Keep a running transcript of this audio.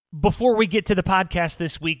Before we get to the podcast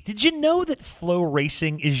this week, did you know that Flow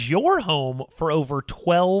Racing is your home for over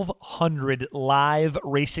 1,200 live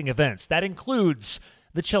racing events? That includes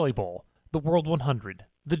the Chili Bowl, the World 100,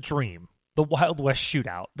 the Dream, the Wild West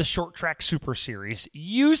Shootout, the Short Track Super Series,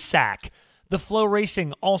 USAC, the Flow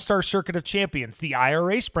Racing All-Star Circuit of Champions, the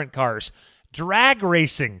IRA Sprint Cars, drag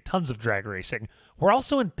racing, tons of drag racing. We're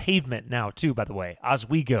also in pavement now, too, by the way.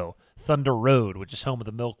 Oswego, Thunder Road, which is home of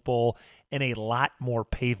the Milk Bowl, and a lot more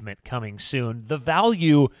pavement coming soon. The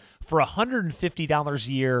value for $150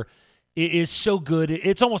 a year is so good,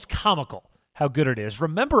 it's almost comical how good it is.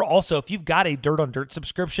 Remember also, if you've got a Dirt on Dirt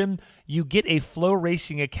subscription, you get a Flow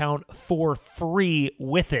Racing account for free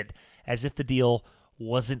with it, as if the deal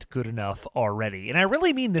wasn't good enough already. And I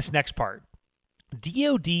really mean this next part.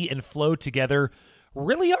 DOD and Flow together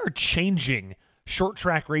really are changing short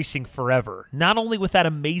track racing forever, not only with that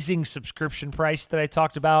amazing subscription price that I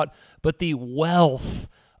talked about, but the wealth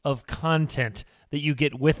of content that you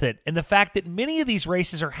get with it. And the fact that many of these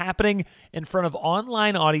races are happening in front of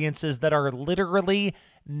online audiences that are literally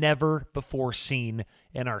never before seen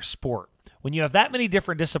in our sport. When you have that many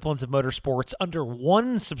different disciplines of motorsports under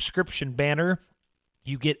one subscription banner,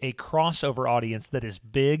 you get a crossover audience that is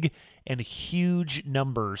big and huge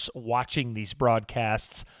numbers watching these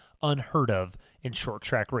broadcasts, unheard of in short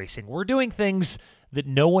track racing. We're doing things that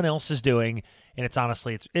no one else is doing, and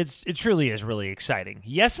it truly is really exciting.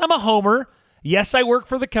 Yes, I'm a homer. Yes, I work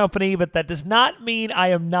for the company, but that does not mean I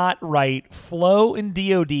am not right. Flow and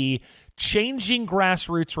DOD changing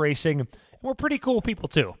grassroots racing, and we're pretty cool people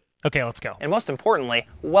too. Okay, let's go. And most importantly,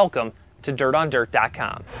 welcome to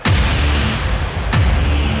DirtOnDirt.com.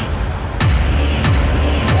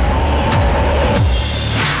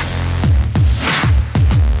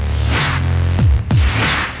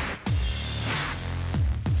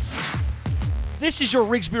 This is your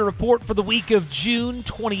Rigsby Report for the week of June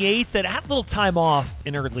 28th. And I had a little time off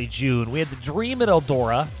in early June. We had the Dream at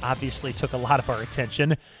Eldora, obviously took a lot of our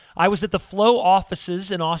attention. I was at the Flow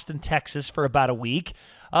offices in Austin, Texas for about a week.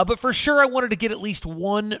 But for sure, I wanted to get at least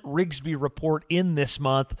one Rigsby Report in this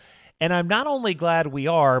month. And I'm not only glad we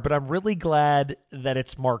are, but I'm really glad that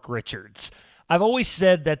it's Mark Richards. I've always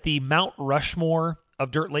said that the Mount Rushmore of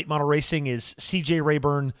dirt late model racing is CJ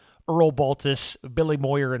Rayburn, Earl Baltus, Billy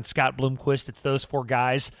Moyer, and Scott Bloomquist. It's those four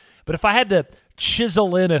guys. But if I had to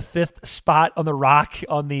chisel in a fifth spot on the rock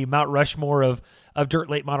on the Mount Rushmore of dirt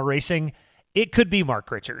late model racing, it could be Mark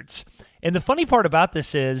Richards. And the funny part about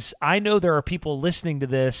this is I know there are people listening to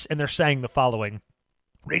this and they're saying the following.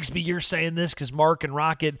 Rigsby, you're saying this because Mark and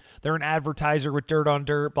Rocket, they're an advertiser with Dirt on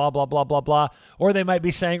Dirt, blah, blah, blah, blah, blah. Or they might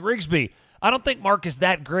be saying, Rigsby, I don't think Mark is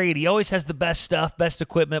that great. He always has the best stuff, best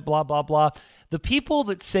equipment, blah, blah, blah. The people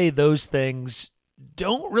that say those things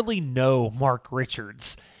don't really know Mark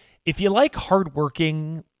Richards. If you like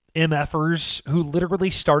hardworking MFers who literally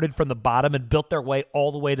started from the bottom and built their way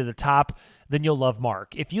all the way to the top, then you'll love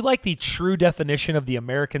Mark. If you like the true definition of the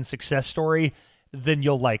American success story, then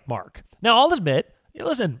you'll like Mark. Now, I'll admit,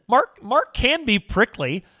 listen, Mark can be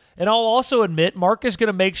prickly. And I'll also admit, Mark is going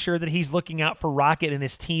to make sure that he's looking out for Rocket and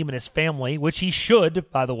his team and his family, which he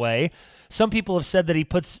should, by the way. Some people have said that he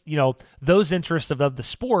puts, those interests of the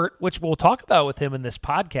sport, which we'll talk about with him in this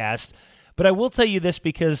podcast. But I will tell you this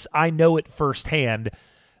because I know it firsthand.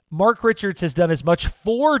 Mark Richards has done as much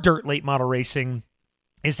for dirt late model racing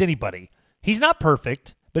as anybody. He's not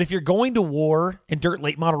perfect, but if you're going to war and dirt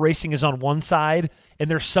late model racing is on one side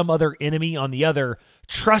and there's some other enemy on the other,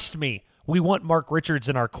 trust me, we want Mark Richards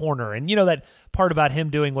in our corner. And you know that part about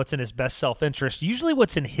him doing what's in his best self-interest. Usually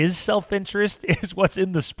what's in his self-interest is what's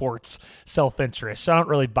in the sport's self-interest. So I don't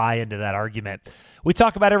really buy into that argument. We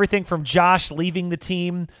talk about everything from Josh leaving the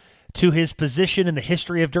team to his position in the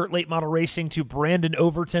history of dirt late model racing to Brandon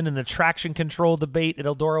Overton and the traction control debate at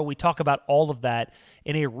Eldora. We talk about all of that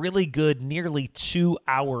in a really good, nearly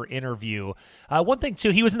 2-hour interview. One thing,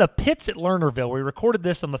 too, he was in the pits at Lernerville. We recorded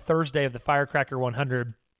this on the Thursday of the Firecracker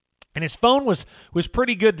 100. And his phone was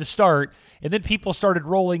pretty good to start, and then people started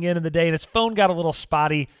rolling in the day, and his phone got a little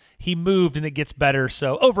spotty. He moved, and it gets better.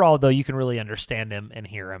 So overall, though, you can really understand him and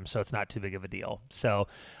hear him, so it's not too big of a deal. So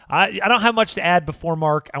I don't have much to add before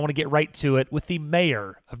Mark. I want to get right to it with the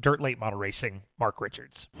mayor of dirt late model racing, Mark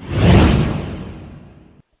Richards.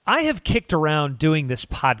 I have kicked around doing this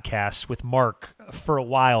podcast with Mark for a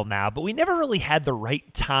while now, but we never really had the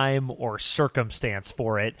right time or circumstance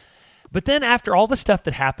for it. But then after all the stuff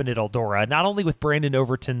that happened at Eldora, not only with Brandon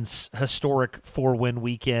Overton's historic 4-win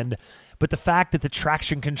weekend, but the fact that the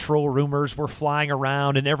traction control rumors were flying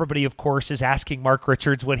around and everybody, of course, is asking Mark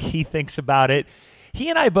Richards what he thinks about it, he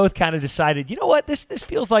and I both kind of decided, you know what, this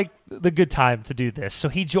feels like the good time to do this. So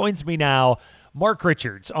he joins me now. Mark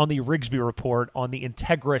Richards on the Rigsby Report on the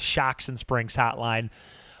Integra Shocks and Springs hotline.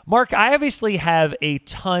 Mark, I obviously have a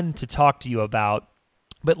ton to talk to you about,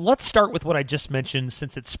 but let's start with what I just mentioned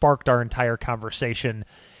since it sparked our entire conversation,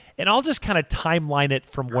 and I'll just kind of timeline it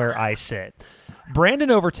from where I sit. Brandon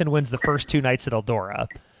Overton wins the first 2 nights at Eldora.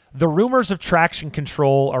 The rumors of traction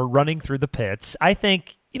control are running through the pits. I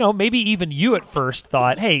think, maybe even you at first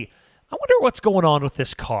thought, hey, I wonder what's going on with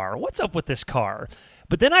this car. What's up with this car?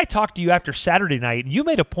 But then I talked to you after Saturday night, and you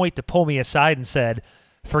made a point to pull me aside and said,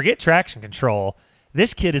 forget traction control.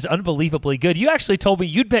 This kid is unbelievably good. You actually told me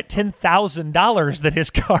you'd bet $10,000 that his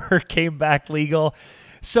car came back legal.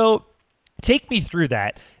 So take me through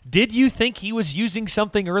that. Did you think he was using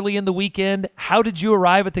something early in the weekend? How did you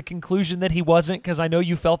arrive at the conclusion that he wasn't? Because I know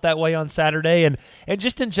you felt that way on Saturday. And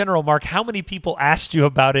just in general, Mark, how many people asked you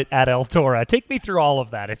about it at Eldora? Take me through all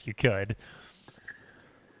of that if you could.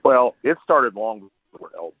 Well, it started long before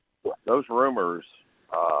Eldora. Those rumors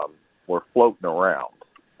were floating around.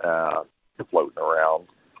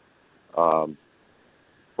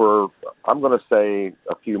 For, I'm going to say,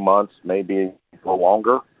 a few months, maybe a little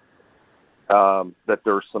longer, that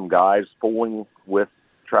there's some guys fooling with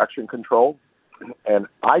traction control, and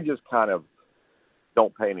I just kind of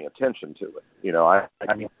don't pay any attention to it. I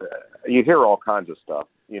mean, you hear all kinds of stuff.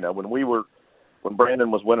 When Brandon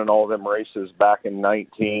was winning all of them races back in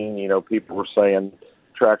 19, people were saying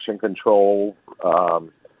traction control,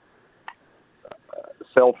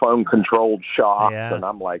 cell phone controlled shocks, and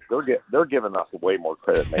I'm like, they're giving us way more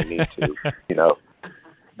credit than they need to,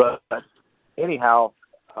 But anyhow,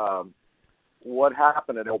 what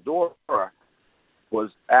happened at Eldora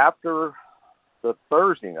was after the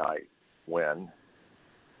Thursday night win,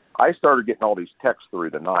 I started getting all these texts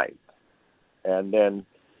through the night, and then,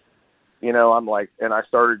 I'm like, and I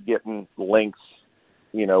started getting links,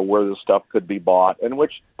 where the stuff could be bought, and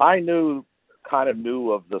which I kind of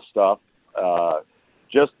knew of the stuff.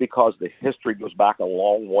 Just because the history goes back a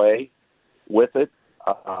long way with it,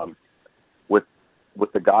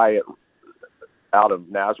 with the guy out of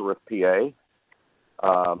Nazareth, PA.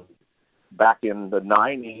 Back in the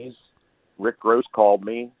 90s, Rick Gross called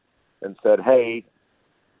me and said, hey,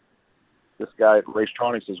 this guy at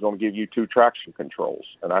Racetronics is going to give you 2 traction controls.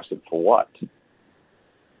 And I said, for what?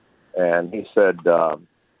 And he said,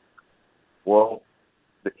 well,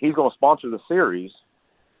 he's going to sponsor the series,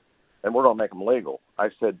 and we're going to make them legal. I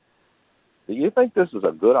said, do you think this is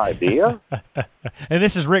a good idea? And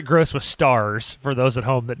this is Rick Gross with Stars, for those at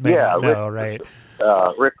home that may not know, right?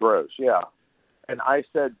 Rick Gross, yeah. And I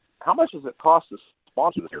said, how much does it cost to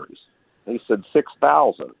sponsor the series? And he said,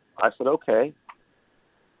 $6,000. I said, okay,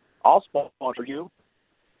 I'll sponsor you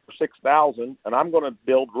for $6,000, and I'm going to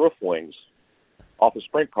build roof wings off of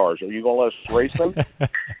sprint cars. Are you going to let us race them?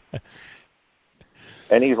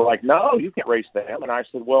 And he's like, no, you can't race them. And I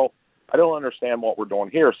said, well, I don't understand what we're doing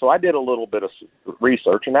here. So I did a little bit of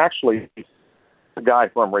research, and actually the guy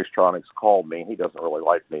from Racetronics called me. He doesn't really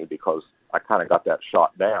like me because I kind of got that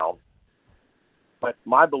shot down. But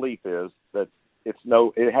my belief is that it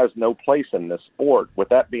has no place in this sport. With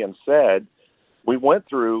that being said, we went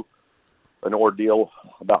through an ordeal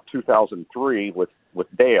about 2003 with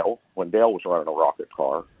Dale, when Dale was running a rocket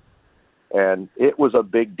car. And it was a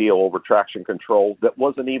big deal over traction control that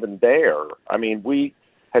wasn't even there. I mean, we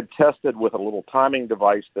had tested with a little timing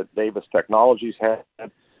device that Davis Technologies had,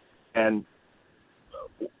 and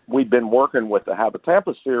we'd been working with the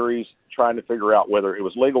Habitampa series trying to figure out whether it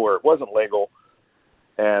was legal or it wasn't legal.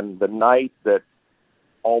 And the night that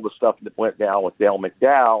all the stuff that went down with Dale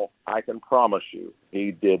McDowell, I can promise you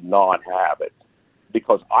he did not have it,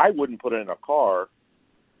 because I wouldn't put it in a car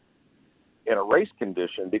in a race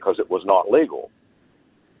condition because it was not legal.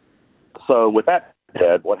 So with that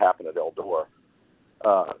said, what happened at Eldora?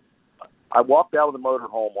 I walked out of the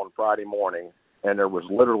motorhome on Friday morning, and there was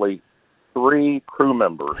literally 3 crew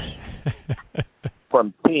members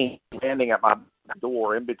from team standing at my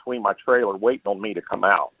door in between my trailer waiting on me to come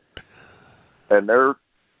out. And they're,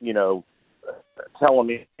 telling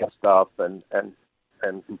me stuff and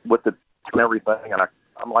with the and everything. And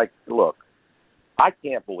I'm like, look, I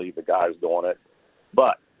can't believe the guy's doing it,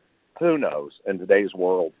 but who knows in today's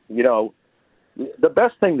world? The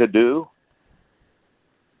best thing to do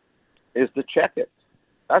is to check it.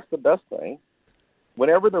 That's the best thing.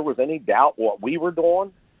 Whenever there was any doubt what we were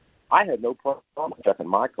doing, I had no problem checking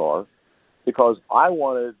my car because I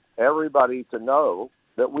wanted everybody to know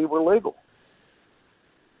that we were legal.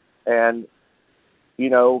 And,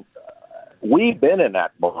 we've been in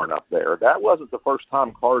that barn up there. That wasn't the first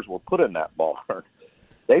time cars were put in that barn.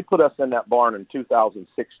 They put us in that barn in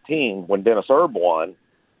 2016 when Dennis Erb won.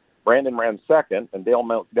 Brandon ran second, and Dale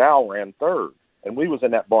McDowell ran third. and we was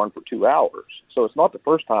in that barn for 2 hours. So it's not the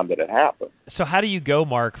first time that it happened. So how do you go,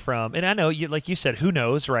 Mark, from, and I know, you, like you said, who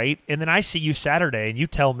knows, right? And then I see you Saturday, and you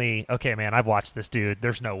tell me, okay, man, I've watched this dude.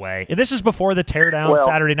 There's no way. And this is before the teardown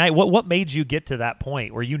Saturday night. What made you get to that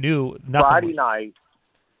point where you knew nothing?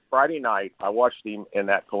 Friday night, I watched him in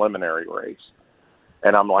that preliminary race,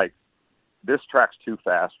 and I'm like, this track's too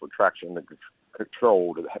fast for traction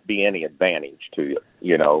control to be any advantage to you.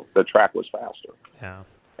 You know, the track was faster. Yeah.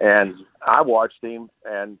 And I watched him,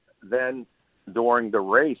 and then during the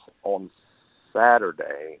race on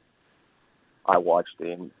Saturday, I watched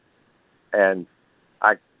him, and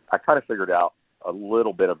I kind of figured out a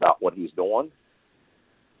little bit about what he's doing,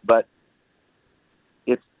 but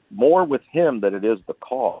it's more with him than it is the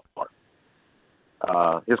car.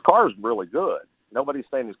 His car is really good. Nobody's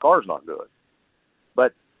saying his car's not good,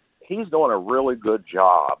 but he's doing a really good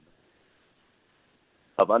job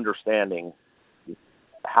of understanding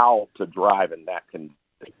how to drive in that condition.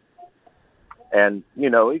 And, you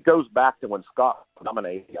know, it goes back to when Scott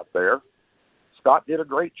dominated up there. Scott did a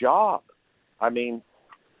great job. I mean,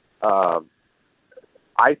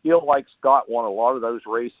 I feel like Scott won a lot of those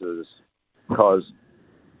races because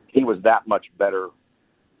he was that much better,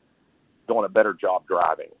 doing a better job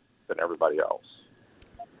driving than everybody else.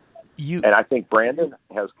 And I think Brandon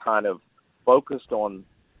has kind of focused on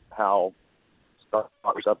how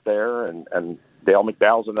Scott's up there, and Dale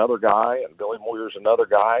McDowell's another guy, and Billy Moyer's another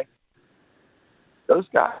guy. Those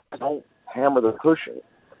guys don't hammer the cushion.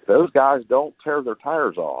 Those guys don't tear their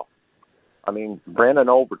tires off. I mean, Brandon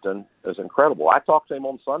Overton is incredible. I talked to him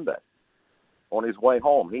on Sunday on his way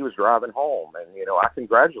home. He was driving home, and, you know, I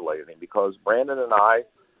congratulated him because Brandon and I,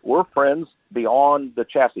 we're friends beyond the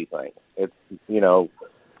chassis thing. It's, you know,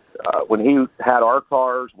 when he had our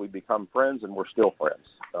cars, we become friends, and we're still friends.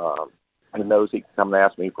 He knows he can come and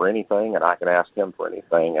ask me for anything, and I can ask him for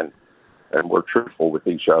anything, and we're truthful with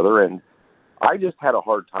each other. And I just had a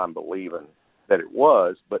hard time believing that it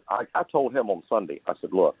was, but I told him on Sunday, I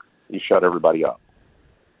said, look, you shut everybody up.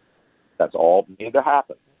 That's all that needed to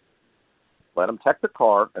happen. Let them tech the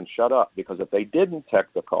car and shut up, because if they didn't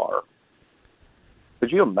tech the car,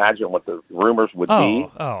 could you imagine what the rumors would be?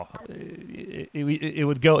 It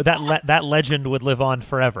would go, that legend would live on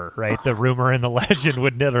forever, right? The rumor and the legend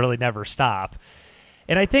would literally never stop.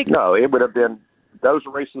 And I think... No, it would have been, those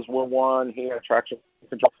races were won. He had traction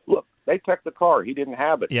control. Look, they teched the car. He didn't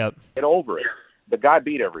have it. Yep. Get over it. The guy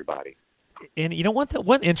beat everybody. And you know what?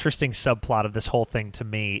 One interesting subplot of this whole thing to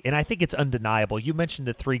me, and I think it's undeniable. You mentioned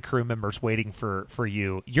the 3 crew members waiting for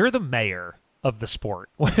you. You're the mayor of the sport.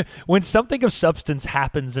 When something of substance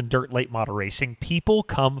happens in dirt late model racing, people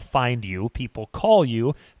come find you, people call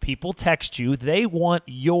you, people text you. They want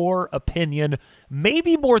your opinion,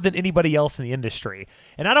 maybe more than anybody else in the industry.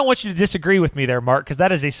 And I don't want you to disagree with me there, Mark, because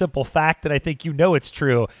that is a simple fact that I think you know it's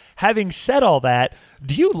true. Having said all that,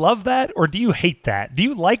 do you love that or do you hate that? Do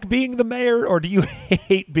you like being the mayor or do you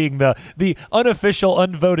hate being the unofficial,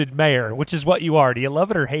 unvoted mayor, which is what you are? Do you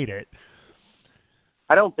love it or hate it?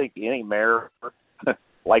 I don't think any mayor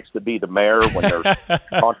likes to be the mayor when there's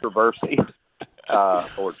controversy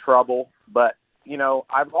or trouble. But, you know,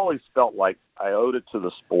 I've always felt like I owed it to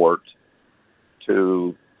the sport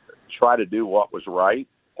to try to do what was right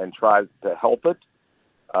and try to help it.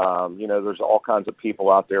 You know, there's all kinds of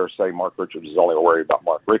people out there say Mark Richards is only worried about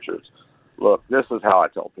Mark Richards. Look, this is how I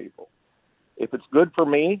tell people. If it's good for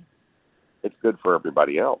me, it's good for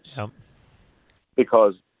everybody else. Yep.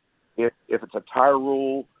 Because if it's a tire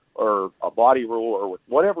rule or a body rule or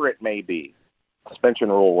whatever it may be, suspension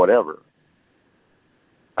rule, whatever,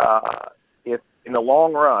 if in the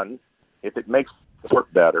long run, if it makes the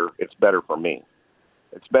sport better, it's better for me.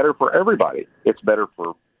 It's better for everybody. It's better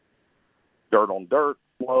for Dirt on Dirt,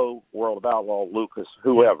 Flo, World of Outlaw, Lucas,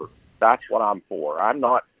 whoever. That's what I'm for. I'm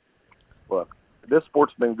not, look, this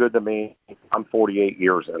sport's been good to me. I'm 48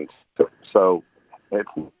 years into it. So it's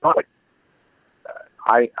not like,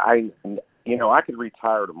 you know, I could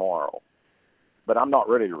retire tomorrow, but I'm not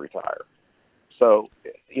ready to retire. So,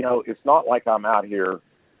 you know, it's not like I'm out here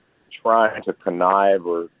trying to connive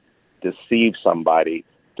or deceive somebody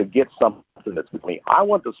to get something that's with me. I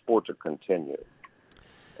want the sport to continue.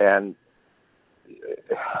 And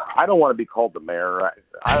I don't want to be called the mayor.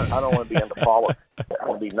 I don't want to be into politics. I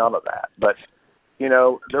want to be none of that. But, you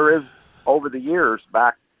know, there is, over the years,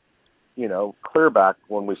 back, you know, clear back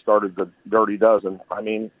when we started the Dirty Dozen, I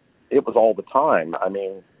mean, it was all the time. I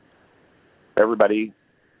mean, everybody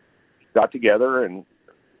got together and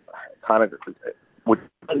kind of would come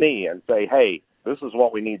to me and say, hey, this is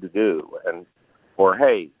what we need to do. Or,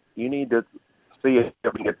 hey, you need to see if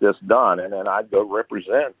we can get this done. And then I'd go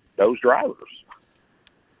represent those drivers.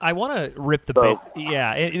 I want to rip the bit.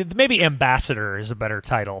 Yeah, maybe ambassador is a better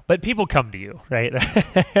title, but people come to you, right?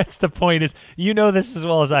 That's the point. Is this as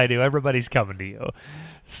well as I do. Everybody's coming to you.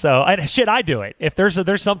 So I do it. If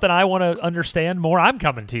there's something I want to understand more, I'm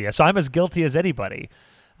coming to you. So I'm as guilty as anybody.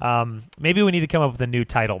 Maybe we need to come up with a new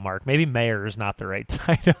title, Mark. Maybe mayor is not the right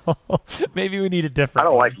title. Maybe we need a different. I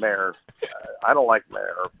don't one. like mayor. I don't like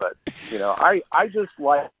mayor, but I just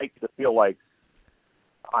like to feel like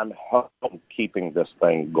I'm keeping this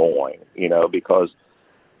thing going, because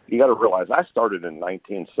you got to realize I started in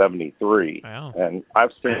 1973, wow. and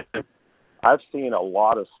I've seen a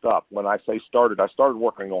lot of stuff. When I say started, I started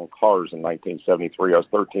working on cars in 1973. I was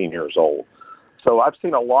 13 years old, so I've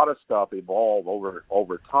seen a lot of stuff evolve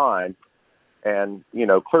over time, and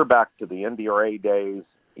clear back to the NDRA days,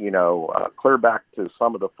 clear back to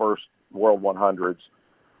some of the first World 100s,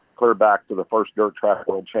 clear back to the first Dirt Track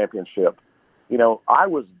World Championship. I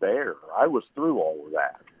was there. I was through all of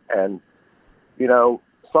that. And,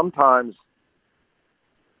 sometimes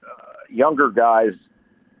younger guys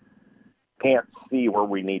can't see where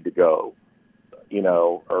we need to go,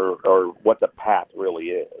 or what the path really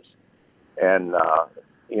is. And,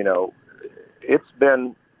 it's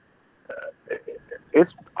been,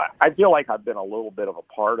 I feel like I've been a little bit of a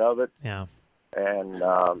part of it. Yeah. And,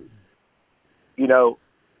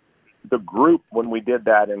 the group, when we did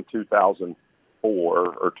that in 2004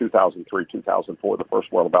 or 2003, 2004, the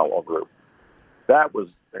first World of Outlaw group, that was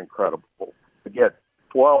incredible. To get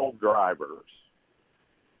 12 drivers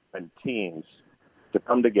and teams to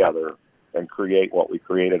come together and create what we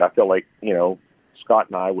created, I feel like, Scott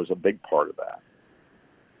and I was a big part of that.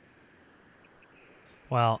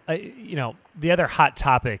 Well, the other hot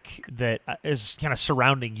topic that is kind of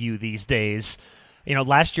surrounding you these days,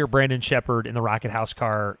 last year Brandon Sheppard in the Rocket House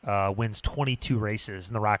car wins 22 races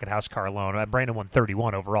in the Rocket House car alone. Brandon won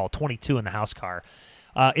 31 overall, 22 in the house car.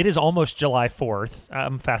 It is almost July 4th.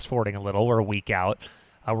 I'm fast-forwarding a little. We're a week out.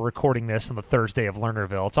 We're recording this on the Thursday of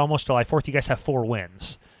Lernerville. It's almost July 4th. You guys have 4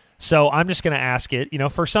 wins. So I'm just going to ask it.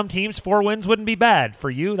 For some teams, 4 wins wouldn't be bad.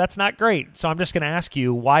 For you, that's not great. So I'm just going to ask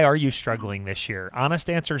you, why are you struggling this year?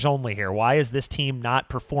 Honest answers only here. Why is this team not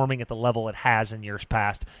performing at the level it has in years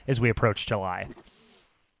past as we approach July?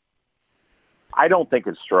 I don't think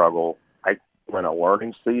it's struggle. We're in a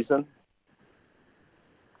learning season.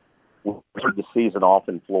 We started the season off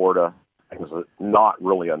in Florida. It was not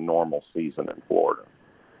really a normal season in Florida.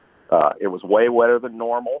 It was way wetter than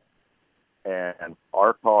normal. And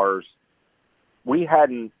our cars, we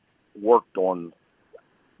hadn't worked on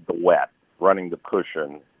the wet, running the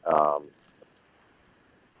cushion,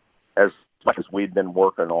 as much as we'd been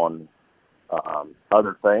working on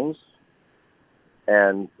other things.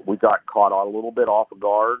 And we got caught a little bit off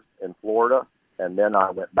guard in Florida. And then I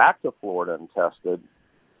went back to Florida and tested,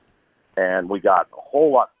 and we got a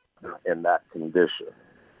whole lot better in that condition.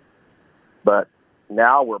 But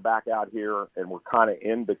now we're back out here, and we're kind of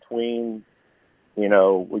in between.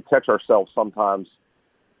 We catch ourselves sometimes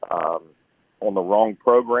on the wrong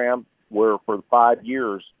program, where for 5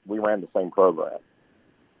 years we ran the same program.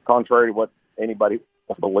 Contrary to what anybody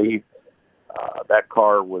would believe, that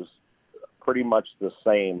car was pretty much the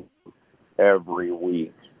same every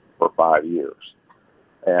week for 5 years.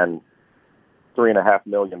 And $3.5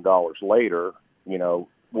 million later,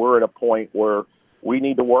 we're at a point where we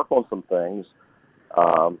need to work on some things.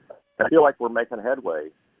 I feel like we're making headway.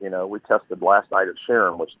 We tested last night at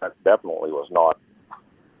Sharon, which that definitely was not,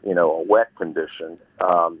 a wet condition.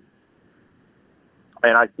 And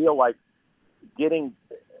I feel like getting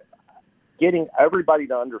everybody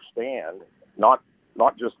to understand, not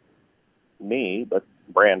just me, but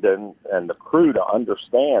Brandon and the crew, to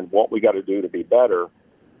understand what we got to do to be better.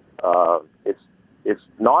 It's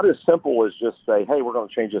not as simple as just say, hey, we're going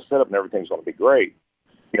to change this setup and everything's going to be great.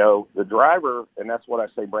 The driver, and that's what I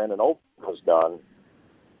say Brandon Oak has done,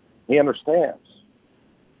 he understands.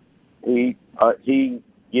 He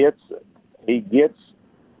gets it.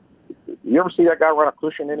 You ever see that guy run a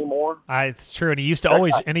cushion anymore? It's true, and he used to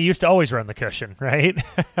always run the cushion, right?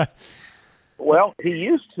 Well, he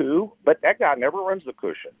used to, but that guy never runs the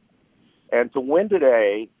cushion. And to win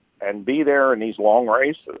today and be there in these long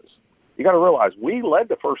races, you got to realize we led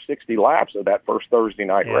the first 60 laps of that first Thursday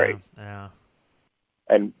night race. Yeah.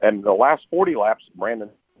 And the last 40 laps, Brandon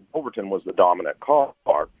Overton was the dominant car.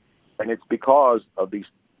 And it's because of these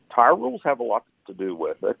tire rules have a lot to do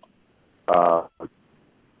with it.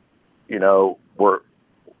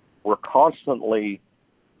 We're constantly,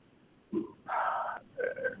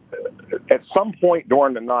 at some point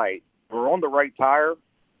during the night, we're on the right tire,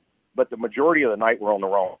 but the majority of the night we're on the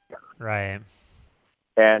wrong tire. Right.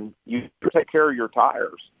 And you take care of your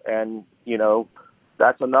tires. And,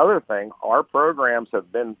 that's another thing. Our programs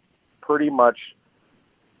have been pretty much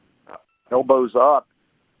elbows up,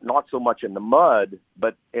 not so much in the mud,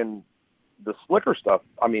 but in the slicker stuff.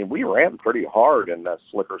 I mean, we ran pretty hard in the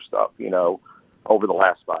slicker stuff, over the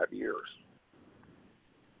last 5 years.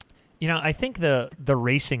 I think the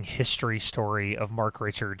racing history story of Mark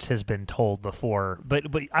Richards has been told before, but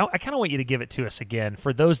I kind of want you to give it to us again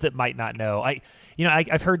for those that might not know.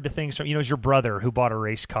 I've heard the things from, it was your brother who bought a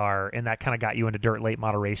race car, and that kind of got you into dirt late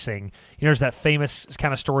model racing. There's that famous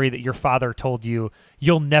kind of story that your father told you,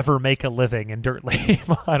 you'll never make a living in dirt late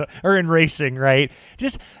model or in racing, right?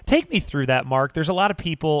 Just take me through that, Mark. There's a lot of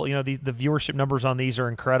people, the viewership numbers on these are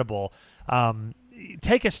incredible.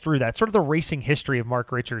 Take us through that, sort of the racing history of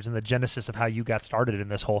Mark Richards and the genesis of how you got started in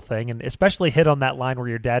this whole thing, and especially hit on that line where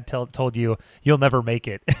your dad told you you'll never make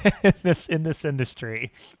it in this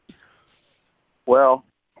industry. Well,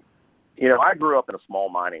 I grew up in a small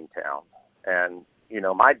mining town, and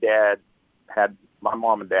my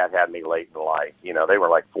mom and dad had me late in life. They were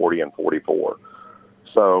like 40 and 44.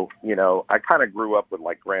 So, I kind of grew up with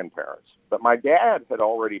like grandparents, but my dad had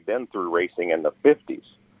already been through racing in the 50s.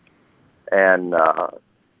 And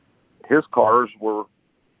his cars were,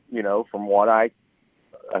 from what I've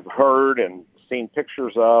heard and seen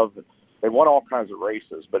pictures of, they won all kinds of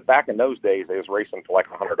races. But back in those days, they was racing for like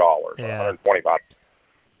 $100, yeah. $125.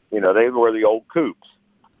 They were the old coupes.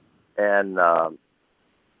 And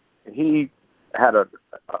he had a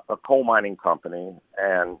coal mining company,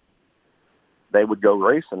 and they would go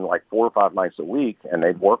racing like 4 or 5 nights a week, and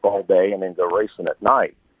they'd work all day and then go racing at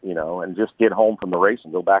night. And just get home from the race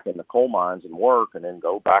and go back in the coal mines and work and then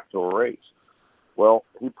go back to a race. Well,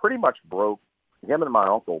 him and my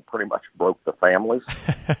uncle pretty much broke the families.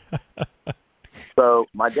 So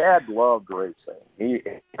my dad loved racing.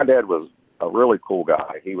 My dad was a really cool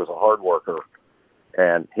guy. He was a hard worker,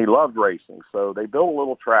 and he loved racing. So they built a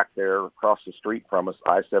little track there across the street from us,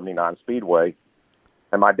 I-79 Speedway,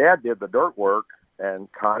 and my dad did the dirt work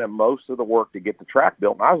and kind of most of the work to get the track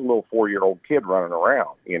built. And I was a little 4-year-old kid running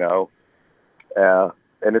around,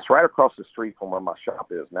 and it's right across the street from where my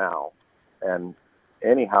shop is now. And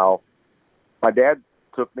anyhow, my dad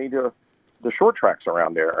took me to the short tracks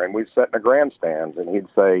around there, and we'd sit in the grandstands, and he'd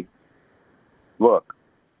say, look,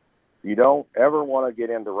 you don't ever want to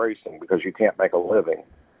get into racing because you can't make a living,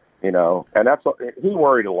 and he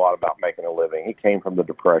worried a lot about making a living. He came from the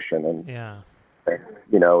Depression, and yeah.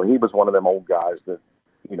 he was one of them old guys that,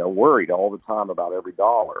 worried all the time about every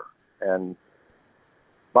dollar. And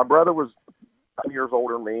my brother was 5 years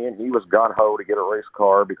older than me, and he was gung-ho to get a race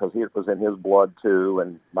car because it was in his blood too.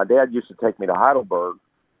 And my dad used to take me to Heidelberg,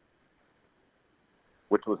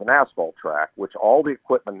 which was an asphalt track, which all the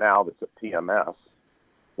equipment now that's at PMS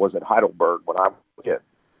was at Heidelberg when I was a kid.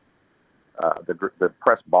 The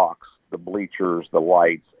press box, the bleachers, the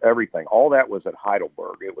lights, everything. All that was at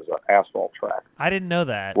Heidelberg. It was an asphalt track. I didn't know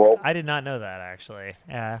that. Well, I did not know that, actually.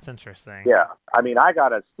 Yeah, that's interesting. Yeah. I mean, I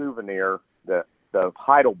got a souvenir that the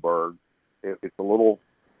Heidelberg, it's a little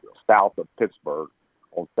south of Pittsburgh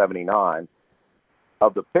on 79,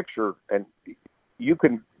 of the picture, and you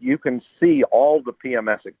can see all the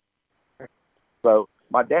PMS. So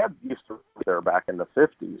my dad used to live there back in the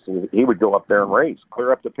 50s. He would go up there and race,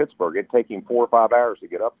 clear up to Pittsburgh. It'd take him 4 or 5 hours to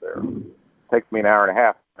get up there. It takes me an hour and a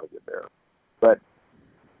half to get there. But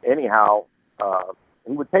anyhow,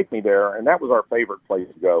 he would take me there, and that was our favorite place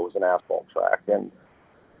to go, was an asphalt track. And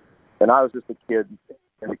I was just a kid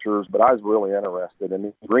in pictures, but I was really interested. And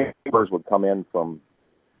the Greenbers would come in from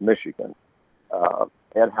Michigan,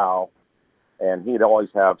 Ed Howe, and he'd always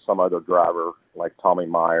have some other driver like Tommy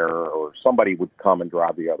Meyer, or somebody would come and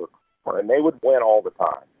drive the other car, and they would win all the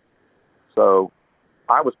time. So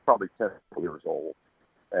I was probably 10 years old,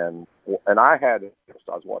 and I had interest.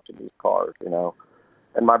 I was watching these cars,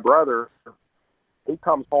 and my brother, he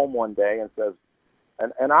comes home one day and says,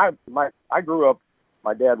 and I grew up,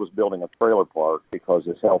 my dad was building a trailer park because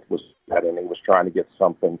his health was bad, and he was trying to get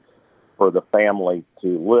something for the family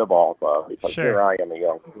to live off of, because Sure. Here I am, a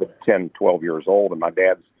young 10, 12 years old, and my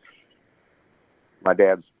dad's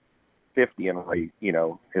 50, and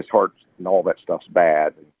his heart and all that stuff's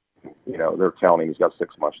bad. And, they're telling him he's got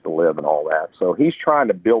 6 months to live and all that. So he's trying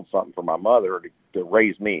to build something for my mother to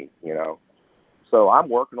raise me, So I'm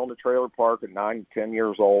working on the trailer park at 9, 10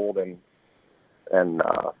 years old, and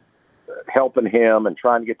helping him and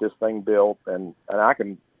trying to get this thing built, and I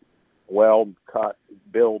can weld, cut,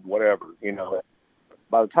 build, whatever,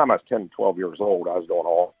 By the time I was 10, 12 years old, I was doing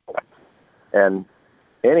all that. And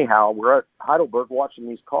anyhow, we're at Heidelberg watching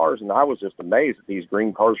these cars, and I was just amazed that these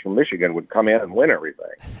green cars from Michigan would come in and win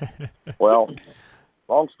everything. Well,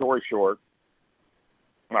 long story short,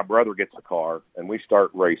 my brother gets a car, and we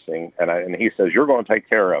start racing, and he says, "You're going to take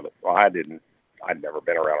care of it." Well, I'd never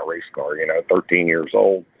been around a race car, 13 years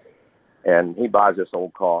old. And he buys this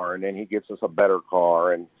old car, and then he gets us a better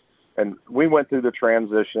car. And we went through the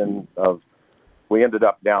transition we ended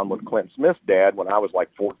up down with Clint Smith's dad when I was like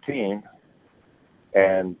 14.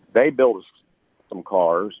 And they built us some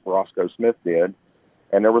cars, Roscoe Smith did.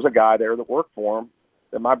 And there was a guy there that worked for him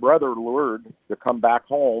that my brother lured to come back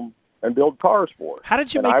home and build cars for us. How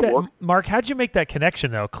did you make that, Mark? How did you make that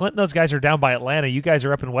connection, though? Clint and those guys are down by Atlanta. You guys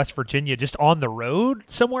are up in West Virginia, just on the road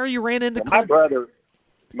somewhere. You ran into Clint?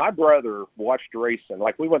 My brother watched racing.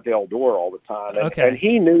 Like, we went to Eldora all the time, and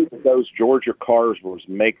he knew that those Georgia cars was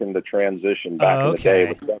making the transition back in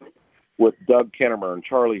the day with Doug Kennemer and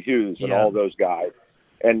Charlie Hughes and all those guys.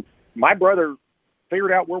 And my brother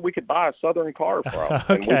figured out where we could buy a Southern car from,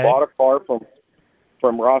 and we bought a car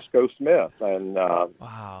from Roscoe Smith. And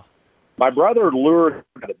wow. My brother lured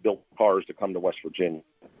to build cars to come to West Virginia,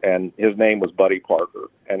 and his name was Buddy Parker.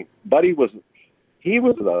 And Buddy was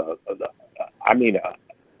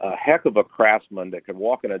a heck of a craftsman that could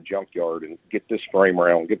walk in a junkyard and get this frame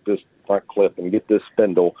rail, get this front clip, and get this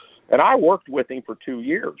spindle. And I worked with him for 2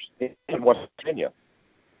 years in West Virginia.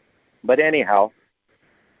 But anyhow,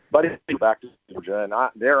 Buddy back to Georgia, and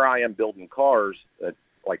there I am building cars at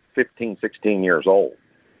like 15, 16 years old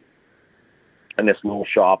in this little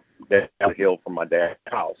shop down the hill from my dad's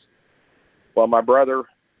house. Well, my brother,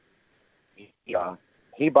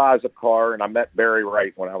 he buys a car, and I met Barry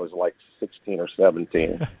Wright when I was like 16 or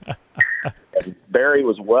 17. And Barry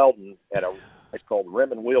was welding at a place called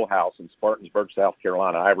Rim and Wheelhouse in Spartansburg, South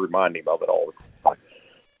Carolina. I remind him of it all the time.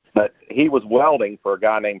 But he was welding for a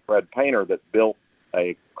guy named Fred Painter that built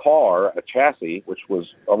a car, a chassis, which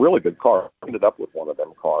was a really good car. I ended up with one of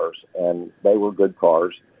them cars, and they were good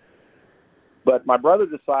cars. But my brother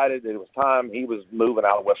decided that it was time. He was moving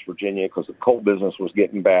out of West Virginia because the coal business was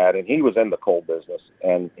getting bad, and he was in the coal business,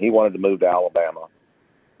 and he wanted to move to Alabama,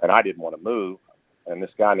 and I didn't want to move. And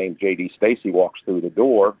this guy named J.D. Stacy walks through the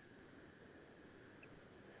door,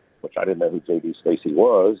 which I didn't know who J.D. Stacy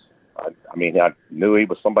was. I knew he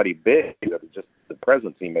was somebody big, just the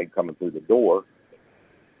presence he made coming through the door.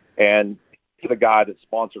 And he's the guy that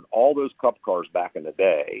sponsored all those Cup cars back in the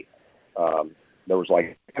day. There was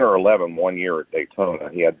like 10 or 11 one year at Daytona.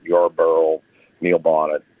 He had Yarborough, Neil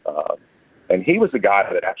Bonnet. And he was the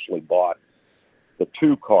guy that actually bought the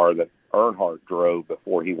 2 car that Earnhardt drove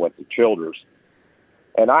before he went to Childers.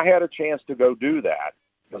 And I had a chance to go do that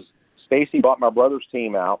because Stacy bought my brother's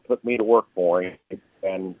team out, put me to work for him.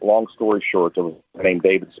 And long story short, there was a guy named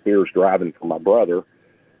David Spears driving for my brother.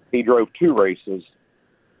 He drove 2 races,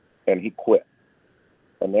 and he quit.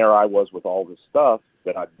 And there I was with all this stuff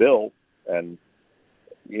that I built and,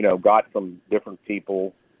 got from different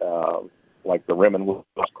people, like the Rim and Wheels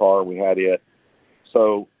car, we had it.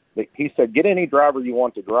 So he said, get any driver you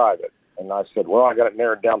want to drive it. And I said, well, I got it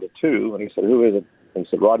narrowed down to 2. And he said, who is it? And he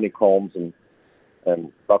said, Rodney Combs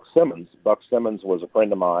and Buck Simmons. Buck Simmons was a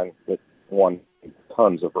friend of mine that won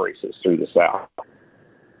tons of races through the South.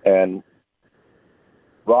 And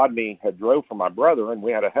Rodney had drove for my brother, and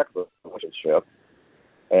we had a heck of a relationship.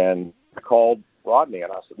 And I called Rodney,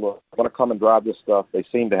 and I said, look, I'm going to come and drive this stuff. They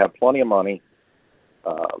seem to have plenty of money.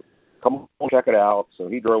 Come on, check it out. So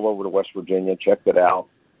he drove over to West Virginia, checked it out.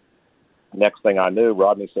 Next thing I knew,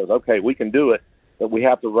 Rodney says, okay, we can do it, but we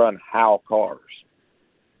have to run Howe cars.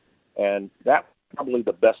 And that was probably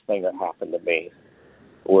the best thing that happened to me,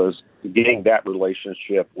 was getting that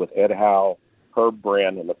relationship with Ed Howe, Herb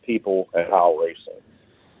Brin, and the people at Howe Racing,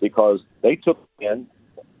 because they took in,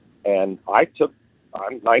 and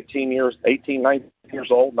I'm 19 years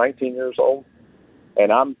old,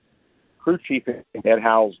 and I'm crew chief in Ed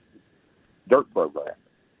Howe's dirt program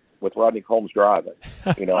with Rodney Combs driving,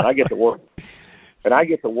 and I get to work,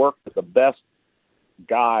 with the best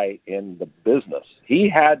guy in the business. He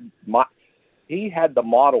had the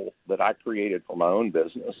model that I created for my own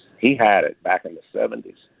business. He had it back in the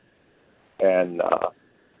 70s. And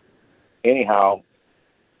anyhow,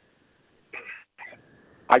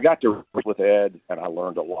 I got to work with Ed, and I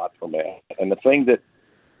learned a lot from Ed. And the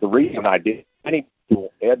reason I did, many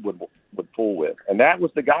people Ed would fool with, and that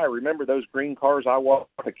was the guy. Remember those green cars I walked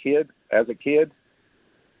as a kid?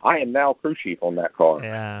 I am now crew chief on that car.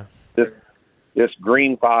 Yeah. This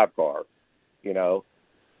green 5 car,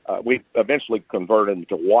 we eventually converted them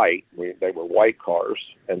to white. They were white cars,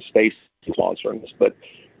 and Stacy sponsoring us. But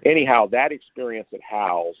anyhow, that experience at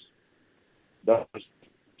Howe's, those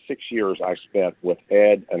 6 years I spent with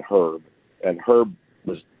Ed and Herb, and Herb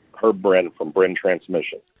was Herb Brin from Brin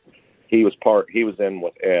Transmission. He was in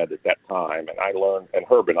with Ed at that time, and I learned, and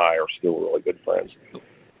Herb and I are still really good friends.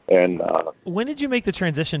 And when did you make the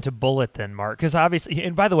transition to Bullitt then, Mark? Because obviously,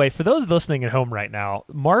 and by the way, for those listening at home right now,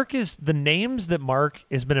 Mark is the names that Mark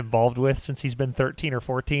has been involved with since he's been 13 or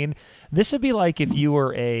 14. This would be like if you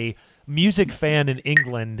were a music fan in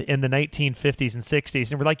England in the 1950s and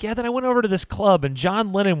 60s, and we're like, yeah, then I went over to this club and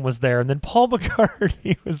John Lennon was there, and then Paul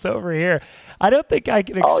McCartney was over here. I don't think I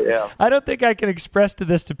can. I don't think I can express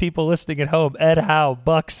to people listening at home, Ed Howe,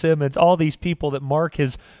 Buck Simmons, all these people that Mark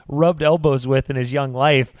has rubbed elbows with in his young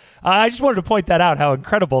life. I just wanted to point that out, how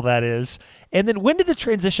incredible that is. And then when did the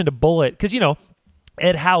transition to Bullitt? Because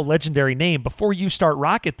Ed Howe, legendary name. Before you start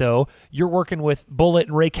Rocket, though, you're working with Bullitt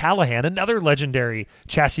and Ray Callahan, another legendary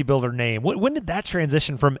chassis builder name. When did that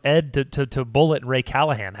transition from Ed to Bullitt and Ray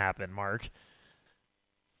Callahan happen, Mark?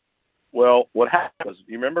 Well, what happened was,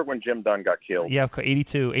 you remember when Jim Dunn got killed? Yeah,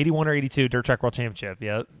 81 or 82, Dirt Track World Championship.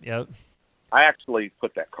 Yep. I actually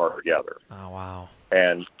put that car together. Oh, wow.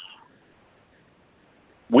 And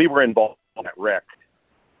we were involved in that wreck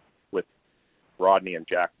with Rodney and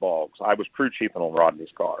Jack Boggs. I was crew chiefing on Rodney's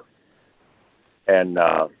car. And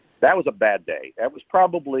that was a bad day. That was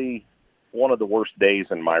probably one of the worst days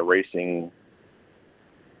in my racing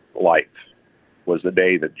life, was the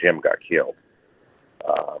day that Jim got killed.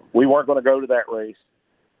 We weren't going to go to that race.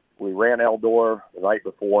 We ran Eldora the night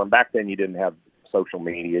before, and back then you didn't have social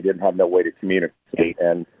media. You didn't have no way to communicate.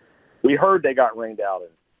 And we heard they got rained out in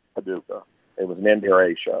Paducah. It was an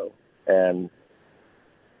NDRA show. And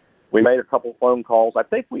we made a couple phone calls. I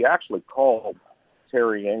think we actually called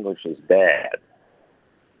Terry English's dad,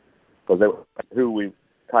 because they were who we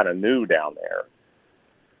kind of knew down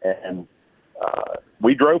there. And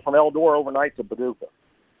we drove from Eldora overnight to Paducah.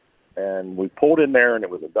 And we pulled in there, and it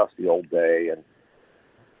was a dusty old day. And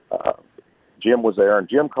Jim was there, and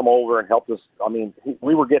Jim come over and helped us. I mean,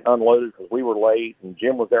 we were getting unloaded because we were late, and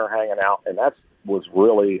Jim was there hanging out. And that was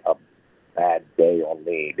really a bad day on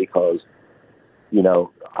me, because,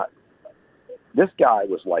 this guy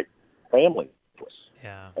was like family to us.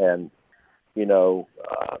 Yeah. And,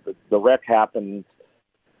 the wreck happened.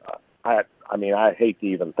 I hate to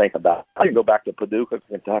even think about it. I didn't go back to Paducah,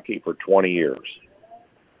 Kentucky for 20 years.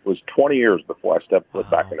 It was 20 years before I stepped foot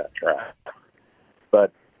back in that track.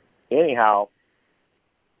 But anyhow,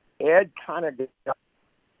 Ed kind of got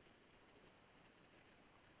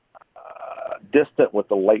distant with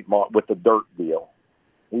with the dirt deal.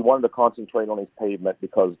 He wanted to concentrate on his pavement,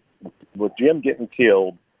 because with Jim getting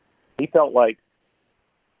killed, he felt like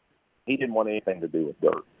he didn't want anything to do with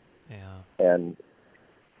dirt. Yeah. And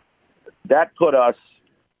that put us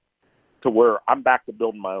to where I'm back to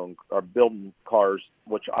building building cars,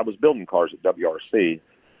 which I was building cars at WRC. It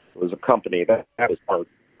was a company that was our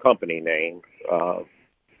company name.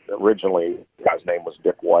 Originally, the guy's name was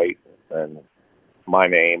Dick White, and my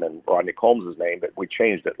name and Rodney Combs' name, but we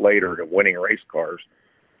changed it later to Winning Race Cars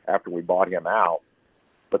after we bought him out.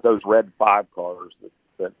 But those red 5 cars,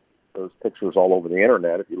 that those pictures all over the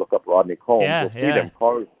internet, if you look up Rodney Combs, you'll see them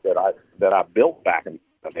cars that I built back in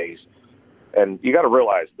the days. And you got to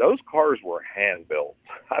realize those cars were hand built.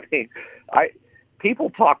 I mean, people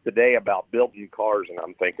talk today about building cars, and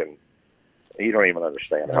I'm thinking, you don't even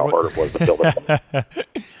understand how hard it was to build a car.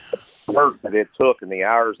 The work that it took and the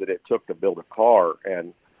hours that it took to build a car,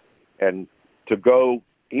 and to go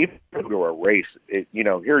even to a race.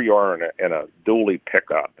 Here you are in a dually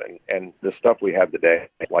pickup, and the stuff we have today,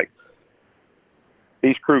 like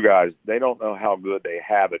these crew guys, they don't know how good they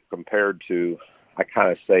have it compared to, I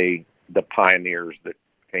kind of say, the pioneers that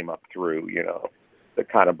came up through, that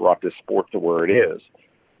kind of brought this sport to where it is.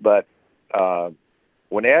 But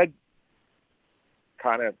when Ed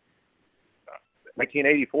kind of,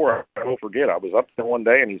 1984, I won't forget, I was up there one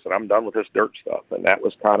day and he said, I'm done with this dirt stuff. And that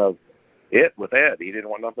was kind of it with Ed. He didn't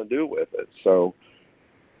want nothing to do with it. So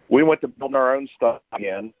we went to building our own stuff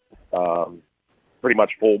again, pretty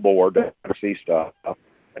much full board, see stuff.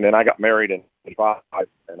 And then I got married in 85,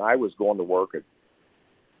 and I was going to work at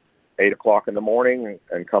 8 o'clock in the morning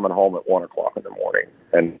and coming home at 1 o'clock in the morning,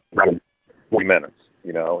 and 20 minutes,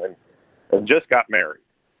 and just got married.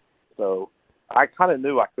 So I kind of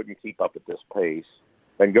knew I couldn't keep up at this pace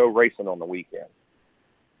and go racing on the weekend.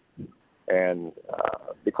 And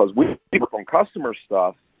because we were from customer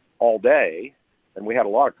stuff all day, and we had a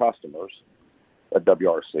lot of customers at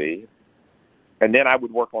WRC, and then I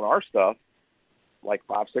would work on our stuff like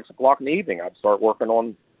 5, 6 o'clock in the evening. I'd start working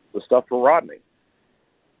on the stuff for Rodney.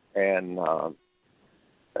 And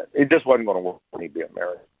it just wasn't going to work for me being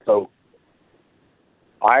married. So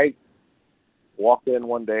I walked in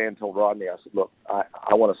one day and told Rodney, I said, look,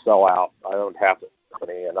 I want to sell out. I own half the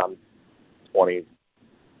company, and I'm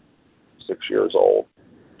 26 years old,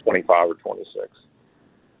 25 or 26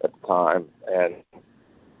 at the time. And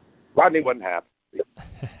Rodney wasn't happy.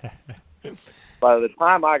 By the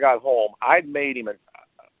time I got home, I'd made him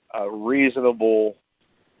a reasonable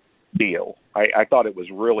deal. I thought it was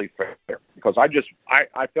really fair because I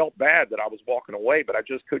felt bad that I was walking away, but I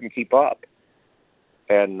just couldn't keep up.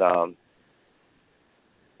 And by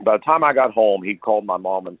the time I got home, he called my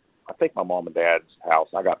mom and I think my mom and dad's house.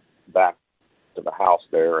 I got back to the house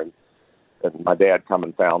there, and my dad come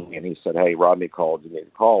and found me, and he said, "Hey, Rodney called. You need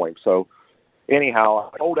to call him." So anyhow,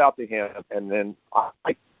 I told out to him, and then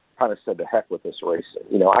I kind of said, "To heck with this racing.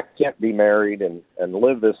 You know, I can't be married and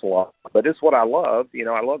live this life, but it's what I love. You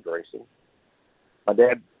know, I loved racing." My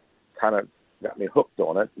dad kind of got me hooked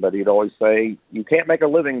on it, but he'd always say, "You can't make a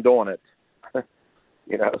living doing it."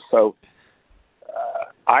 You know, so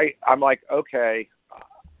I'm like, okay,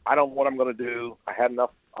 I don't know what I'm going to do. I had a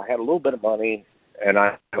little bit of money, and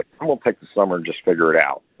I'm going to take the summer and just figure it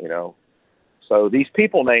out, you know. So these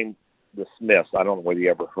people named the Smiths, I don't know whether you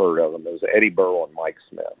ever heard of them. It was Eddie Burrow and Mike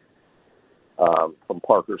Smith from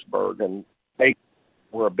Parkersburg, and they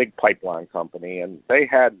were a big pipeline company, and they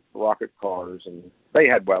had rocket cars, and they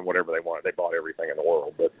had whatever they wanted. They bought everything in the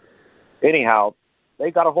world. But anyhow, they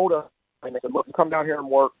got a hold of me, and they said, "Look, come down here and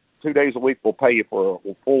work 2 days a week. We'll pay you for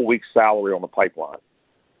a full week's salary on the pipeline."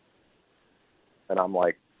 And I'm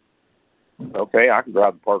like, okay, I can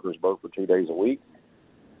drive to Parkersburg for 2 days a week.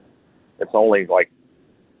 It's only like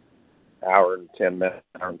an hour and 10 minutes,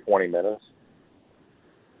 hour and 20 minutes.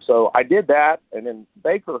 So I did that, and then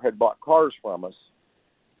Baker had bought cars from us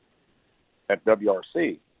at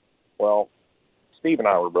WRC. Well, Steve and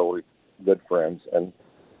I were really good friends, and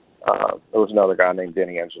there was another guy named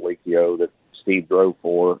Denny Angelicchio that Steve drove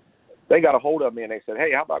for. They got a hold of me, and they said,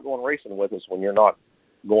 "Hey, how about going racing with us when you're not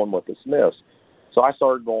going with the Smiths?" So I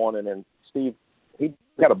started going, and then Steve, he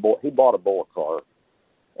bought a Bullitt car,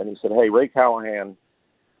 and he said, "Hey, Ray Callahan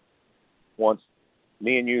wants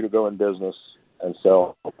me and you to go in business and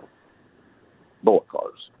sell Bullitt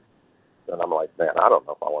cars." And I'm like, man, I don't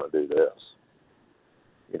know if I want to do this,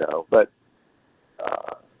 you know. But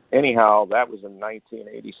anyhow, that was in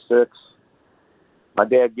 1986. My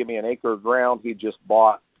dad gave me an acre of ground. He just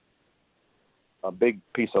bought a big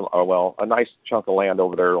piece of, a nice chunk of land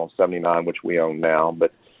over there on 79, which we own now,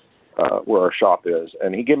 but where our shop is.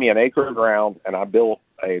 And he gave me an acre of ground, and I built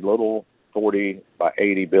a little 40 by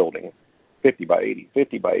 80 building, 50 by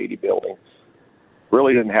 80 building.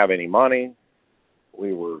 Really didn't have any money.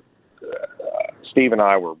 We were, Steve and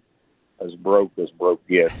I were as broke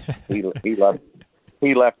gets. He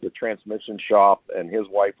left the transmission shop, and his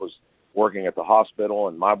wife was working at the hospital,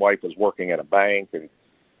 and my wife was working at a bank,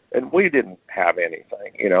 and we didn't have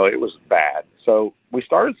anything. You know, it was bad. So we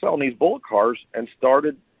started selling these Bullitt cars and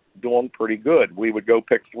started doing pretty good. We would go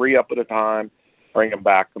pick 3 up at a time, bring them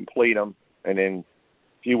back, complete them, and then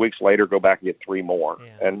a few weeks later go back and get 3 more.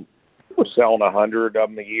 Yeah. And we were selling 100 of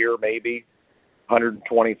them a year, maybe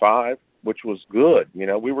 125, which was good. You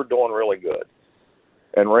know, we were doing really good.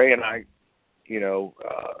 And Ray and I, you know,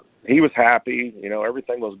 he was happy. You know,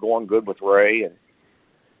 everything was going good with Ray. And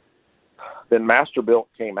then Masterbuilt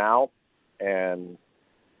came out, and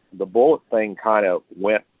the Bullitt thing kind of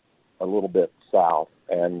went a little bit south.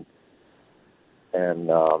 And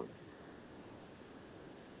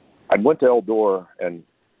I went to Eldora in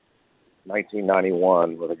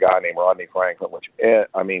 1991 with a guy named Rodney Franklin,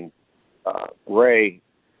 Ray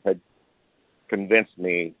had convinced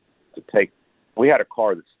me to take. We had a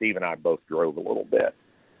car that Steve and I both drove a little bit,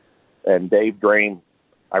 and Dave Drain.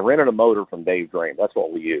 I rented a motor from Dave Drain. That's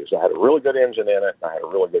what we used. I had a really good engine in it, and I had a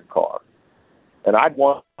really good car. And I'd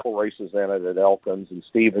won a couple races in it at Elkins, and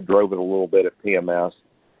Steve had drove it a little bit at PMS.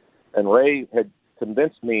 And Ray had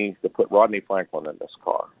convinced me to put Rodney Franklin in this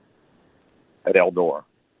car at Eldora.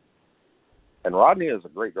 And Rodney is a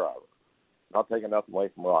great driver. Not taking nothing away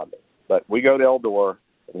from Rodney. But we go to Eldora,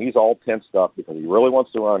 and he's all tensed up because he really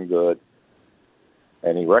wants to run good.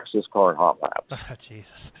 And he wrecks his car in hot laps. Oh,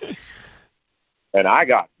 Jesus. And I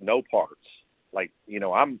got no parts. Like, you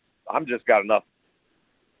know, I'm just got enough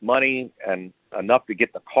money and enough to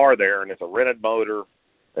get the car there, and it's a rented motor,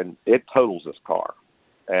 and it totals this car.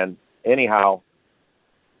 And anyhow,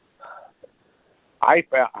 I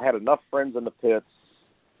had enough friends in the pits,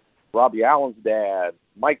 Robbie Allen's dad,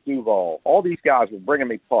 Mike Duval, all these guys were bringing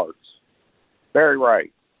me parts. Barry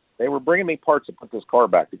Wright. They were bringing me parts to put this car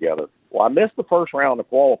back together. Well, I missed the first round of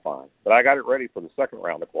qualifying, but I got it ready for the second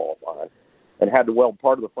round of qualifying and had to weld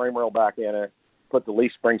part of the frame rail back in it, put the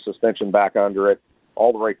leaf spring suspension back under it.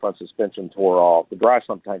 All the rake front suspension tore off. The dry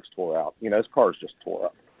sump tanks tore out. You know, his car's just tore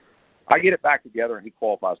up. I get it back together, and he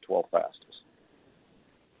qualifies 12th fastest.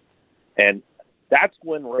 And that's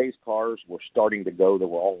when Ray's cars were starting to go the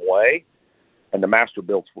wrong way. and the master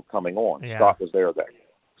builds were coming on. Yeah. Scott was there then.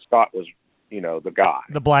 Scott was, the guy.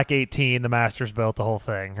 The Black 18, the Masters built the whole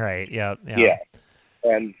thing, right? Yeah. Yeah.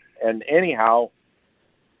 And anyhow,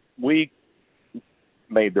 we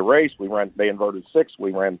made the race. They inverted 6.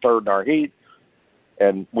 We ran 3rd in our heat,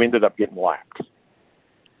 and we ended up getting lapped.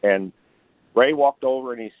 And Ray walked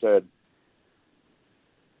over and he said,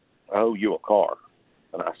 "I owe you a car."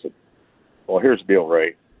 And I said, "Well, here's the deal,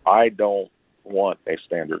 Ray. I don't want a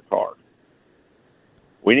standard car.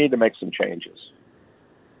 We need to make some changes."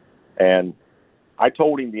 And I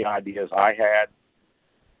told him the ideas I had.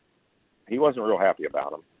 He wasn't real happy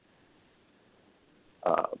about them.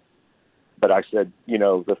 But I said,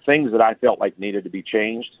 the things that I felt like needed to be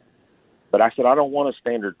changed. But I said, I don't want a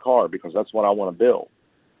standard car because that's what I want to build.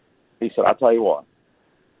 He said, "I'll tell you what.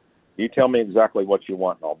 You tell me exactly what you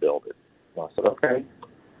want and I'll build it." And I said, "Okay."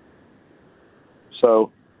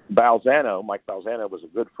 So Mike Balzano was a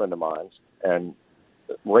good friend of mine and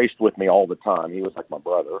raced with me all the time. He was like my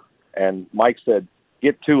brother. And Mike said,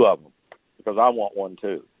 "Get 2 of them because I want one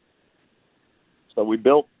too." So we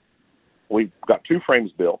got 2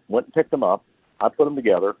 frames built, went and picked them up. I put them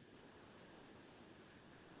together.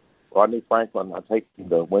 Rodney Franklin, I take him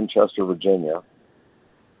to Winchester, Virginia,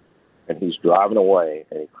 and he's driving away,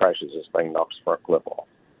 and he crashes this thing, knocks the front clip off.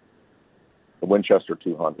 The Winchester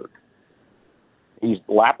 200. He's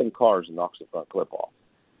lapping cars and knocks the front clip off.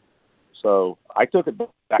 So I took it back,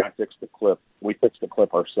 I fixed the clip. We fixed the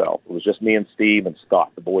clip ourselves. It was just me and Steve and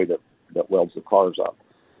Scott, the boy that welds the cars up.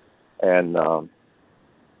 And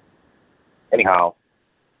anyhow,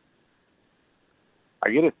 I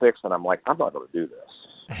get it fixed, and I'm like, I'm not going to do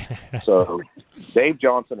this. So Dave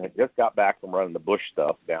Johnson had just got back from running the Busch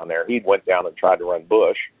stuff down there. He went down and tried to run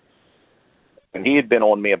Busch, and he had been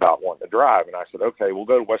on me about wanting to drive. And I said, "Okay, we'll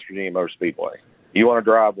go to West Virginia Motor Speedway. You want to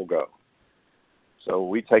drive? We'll go." So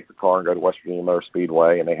we take the car and go to West Virginia Motor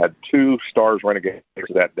Speedway, and they had 2 Stars Renegades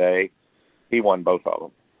that day. He won both of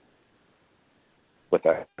them with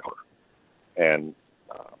that car. And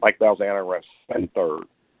Mike Balzano ran 3rd.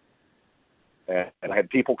 And I had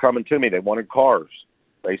people coming to me. They wanted cars.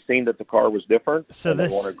 They seen that the car was different. So they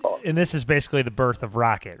wanted cars. And this is basically the birth of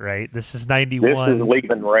Rocket, right? This is 91. This is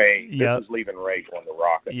leaving Ray. Yep. This is leaving Ray going to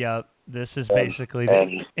Rocket. Yep. This is basically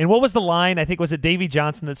and what was the line? I think was it Davey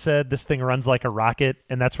Johnson that said this thing runs like a rocket,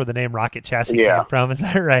 and that's where the name Rocket Chassis came from. Is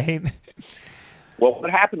that right? Well, what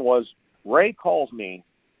happened was Ray calls me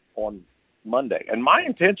on Monday, and my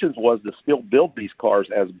intentions was to still build these cars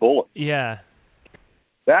as Bullets. Yeah.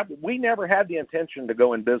 That we never had the intention to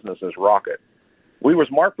go in business as Rocket. We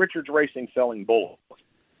was Mark Richards Racing selling Bullets.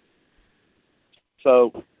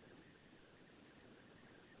 So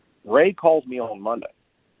Ray calls me on Monday,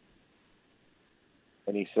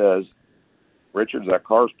 and he says, "Richards, that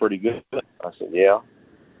car's pretty good." I said, "Yeah.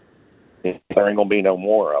 There ain't going to be no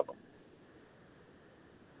more of them."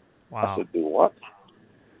 Wow. I said, "Do what?"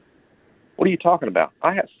 "What are you talking about?"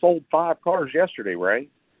 "I had sold 5 cars yesterday, Ray.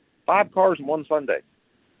 5 cars in one Sunday."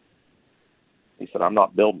 He said, "I'm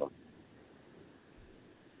not building them."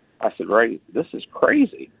 I said, "Ray, this is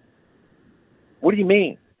crazy." "What do you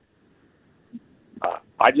mean?"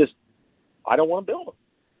 I don't want to build them."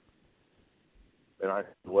 And I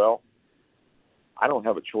said, "Well, I don't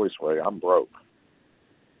have a choice, Ray. I'm broke."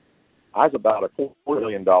 I was about $4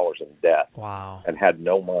 million in debt. Wow. And had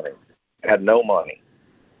no money.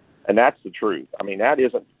 And that's the truth. I mean,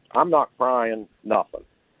 I'm not crying, nothing.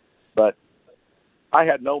 But I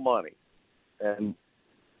had no money. And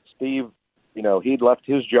Steve, he'd left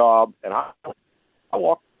his job, and I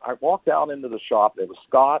walked out into the shop. It was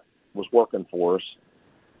Scott was working for us,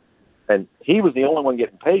 and he was the only one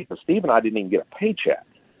getting paid, because Steve and I didn't even get a paycheck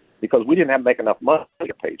because we didn't make enough money to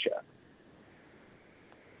get a paycheck.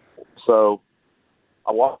 So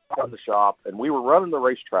I walked out of the shop, and we were running the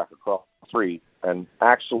racetrack across the street, and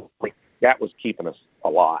actually that was keeping us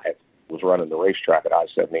alive, was running the racetrack at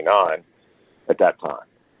I-79 at that time.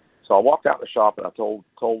 So I walked out in the shop, and I told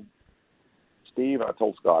Steve and I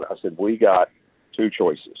told Scott, I said, "We got 2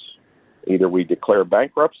 choices. Either we declare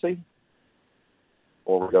bankruptcy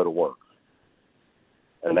or we go to work."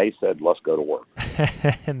 And they said, "Let's go to work."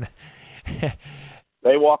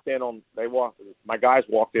 My guys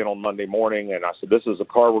walked in on Monday morning, and I said, "This is a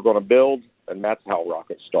car we're going to build." And that's how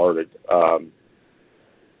Rocket started.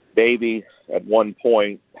 Davey at one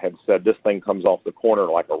point had said, "This thing comes off the corner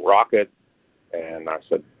like a rocket." And I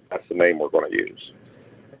said, "That's the name we're going to use."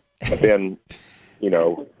 But then,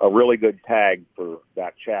 a really good tag for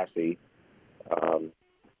that chassis,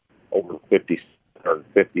 over 50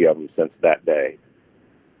 of them since that day.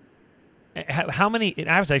 How many?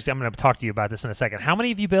 I'm going to talk to you about this in a second. How many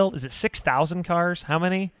have you built? Is it 6,000 cars? How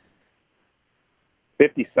many?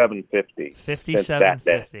 5,750.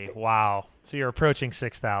 5,750. Wow. So you're approaching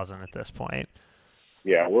 6,000 at this point.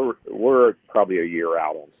 Yeah, we're probably a year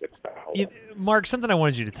out on 6,000. Mark, something I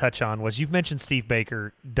wanted you to touch on was you've mentioned Steve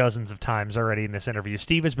Baker dozens of times already in this interview.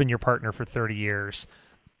 Steve has been your partner for 30 years.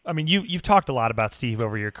 I mean, you've talked a lot about Steve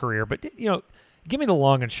over your career, but give me the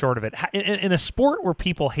long and short of it. In a sport where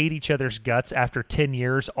people hate each other's guts after 10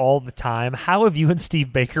 years all the time, how have you and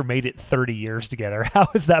Steve Baker made it 30 years together? How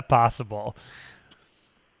is that possible?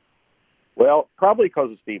 Well, probably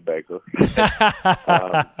because of Steve Baker.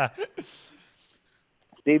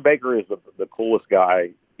 Steve Baker is the coolest guy,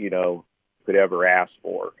 could ever ask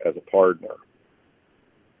for as a partner.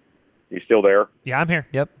 You still there? Yeah, I'm here.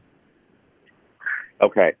 Yep.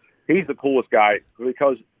 Okay. He's the coolest guy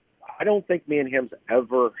because I don't think me and him's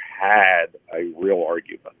ever had a real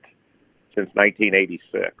argument since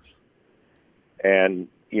 1986. And,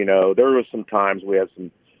 there was some times we had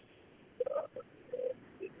some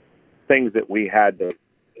things that we had to,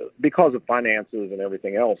 because of finances and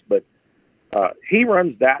everything else, but he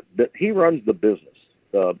runs the business,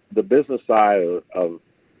 the business side of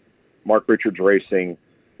Mark Richards Racing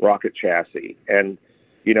Rocket Chassis. And,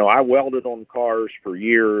 I welded on cars for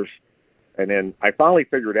years. And then I finally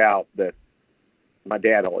figured out that my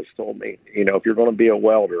dad always told me, if you're going to be a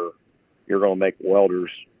welder, you're going to make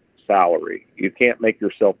welder's salary. You can't make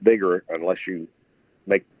yourself bigger unless you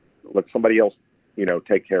let somebody else,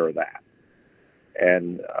 take care of that.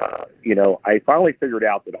 And, I finally figured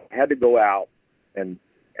out that I had to go out and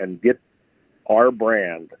get our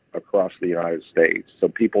brand across the United States so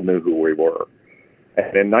people knew who we were.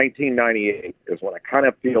 And in 1998 is when I kind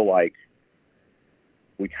of feel like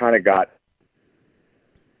we kind of got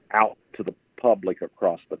out to the public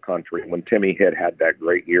across the country when Timmy Hitt had that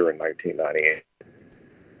great year in 1998.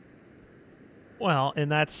 Well, and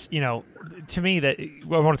that's, to me, that I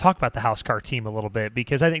want to talk about the house car team a little bit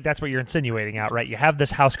because I think that's what you're insinuating out, right? You have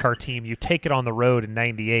this house car team, you take it on the road in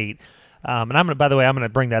 98. And by the way, I'm going to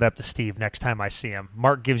bring that up to Steve next time I see him.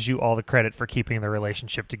 Mark gives you all the credit for keeping the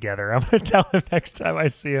relationship together. I'm going to tell him next time I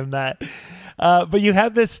see him that. But you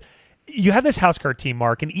have this house car team,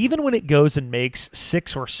 Mark, and even when it goes and makes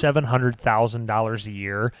 $600,000 or $700,000 a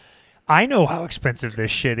year, I know how expensive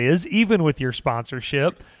this shit is, even with your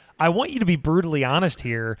sponsorship. I want you to be brutally honest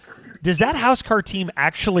here. Does that house car team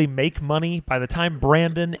actually make money by the time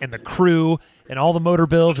Brandon and the crew and all the motor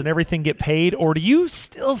bills and everything get paid, or do you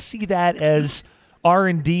still see that as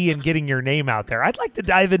R&D and getting your name out there? I'd like to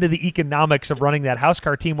dive into the economics of running that house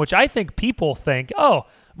car team, which I think people think, oh,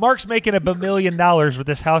 Mark's making $1 million with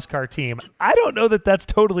this house car team. I don't know that that's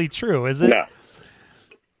totally true, is it?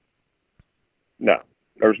 No.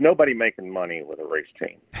 There's nobody making money with a race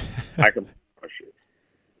team. I can promise you.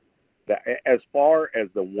 As far as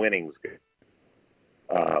the winnings go,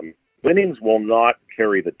 winnings will not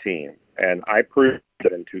carry the team. And I proved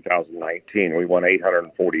that in 2019. We won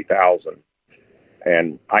 $840,000.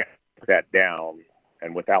 And I put that down.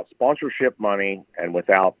 And without sponsorship money and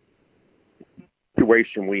without the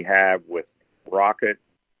situation we have with Rocket,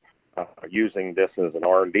 using this as an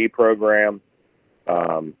R&D program,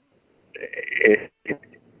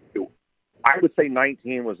 I would say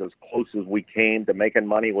 19 was as close as we came to making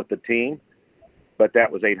money with the team, but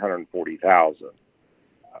that was $840,000.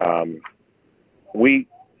 We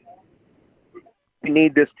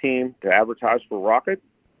need this team to advertise for Rocket,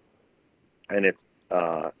 and it's,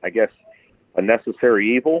 I guess, a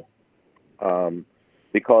necessary evil,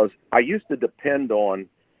 because I used to depend on,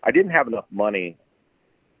 I didn't have enough money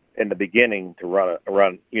in the beginning to run,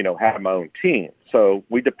 have my own team. So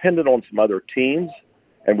we depended on some other teams,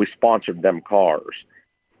 and we sponsored them cars.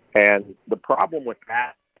 And the problem with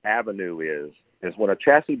that avenue is when a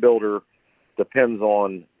chassis builder depends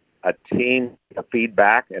on a team, the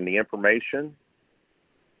feedback and the information,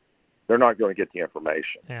 they're not going to get the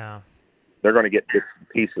information. Yeah. They're going to get bits and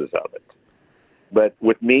pieces of it. But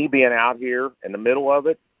with me being out here in the middle of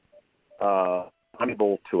it, I'm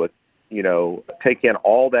able to, take in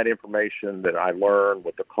all that information that I learned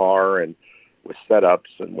with the car and with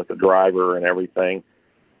setups and with the driver and everything,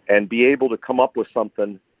 and be able to come up with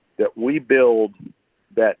something that we build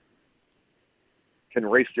that can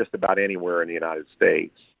race just about anywhere in the United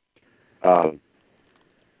States.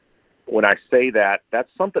 When I say that, that's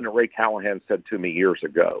something that Ray Callahan said to me years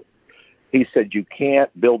ago. He said, you can't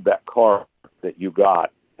build that car that you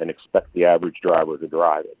got and expect the average driver to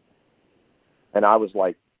drive it. And I was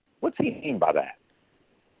like, what's he mean by that?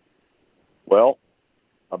 Well,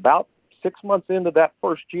 about 6 months into that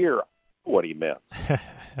first year, I knew what he meant.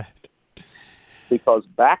 Because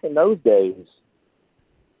back in those days,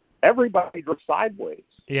 everybody drove sideways.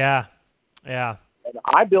 Yeah. Yeah. And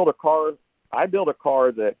I built a car I built a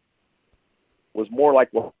car that was more like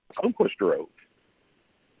what Sundquist drove.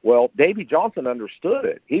 Well, Davey Johnson understood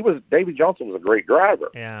it. Davey Johnson was a great driver.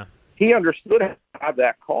 Yeah. He understood how to drive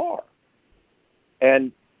that car.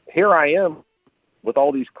 And here I am with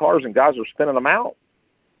all these cars, and guys are spinning them out.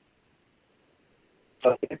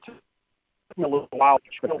 So it took me a little while.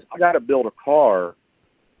 I got to build a car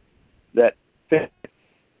that fits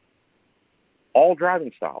all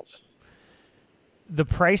driving styles. The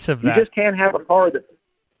price of You that. just can't have a car that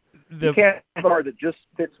you can't have a car that just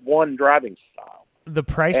fits one driving style. The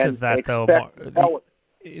price And of that, though,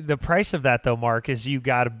 the price of that, though, Mark, is you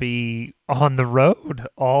got to be on the road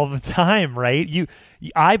all the time, right?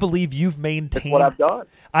 I believe you've maintained. That's what I've done.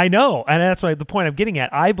 I know, and that's the point I'm getting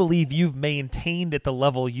at. I believe you've maintained at the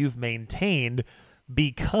level you've maintained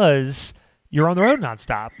because you're on the road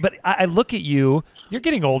nonstop. But I look at you. You're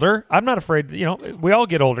getting older. I'm not afraid. We all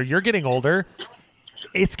get older. You're getting older.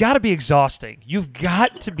 It's got to be exhausting. You've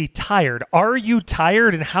got to be tired. Are you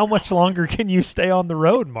tired, and how much longer can you stay on the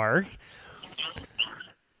road, Mark?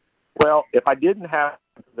 Well, if I didn't have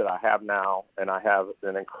that I have now, and I have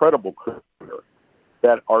an incredible crew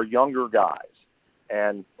that are younger guys,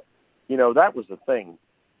 and that was the thing.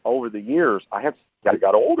 Over the years, I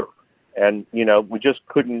got older, and we just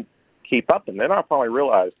couldn't keep up. And then I finally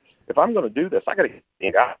realized if I'm going to do this, I got to get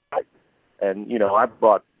a guy. And I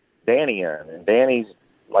brought Danny in, and Danny's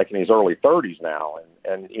like in his early 30s now,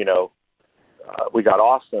 and we got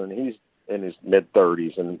Austin, and he's in his mid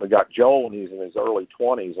 30s, and we got Joel, and he's in his early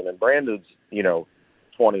 20s, and then Brandon's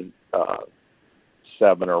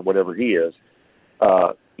 27 or whatever he is.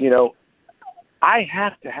 I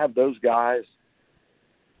have to have those guys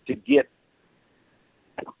to get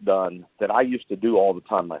done that I used to do all the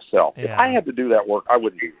time myself. Yeah. If I had to do that work, I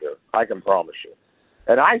wouldn't be here. I can promise you.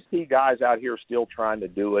 And I see guys out here still trying to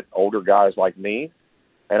do it, older guys like me,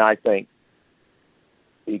 and I think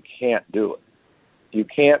you can't do it. You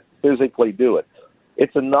can't physically do it.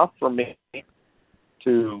 It's enough for me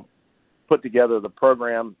to put together the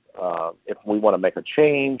program if we want to make a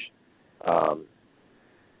change. The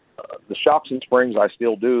shocks and springs I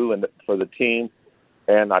still do for the team,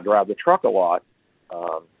 and I drive the truck a lot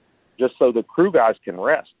just so the crew guys can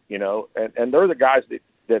rest, and they're the guys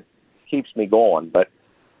that keeps me going. But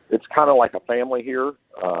it's kind of like a family here.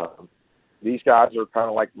 These guys are kind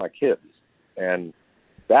of like my kids, and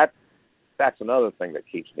that's another thing that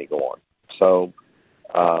keeps me going. So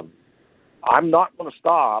I'm not going to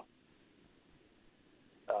stop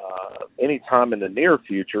anytime in the near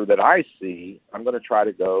future that I see. I'm going to try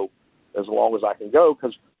to go as long as I can go,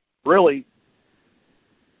 because really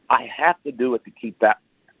I have to do it to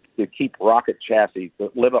keep Rocket Chassis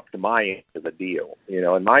to live up to my end of the deal.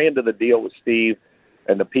 And my end of the deal with Steve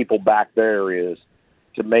and the people back there is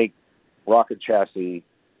to make Rocket Chassis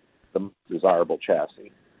the most desirable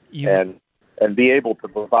chassis. And be able to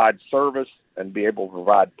provide service and be able to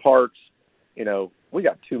provide parts. We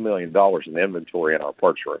got $2 million in inventory in our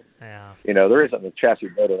parts room. Yeah. There isn't a chassis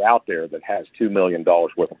builder out there that has $2 million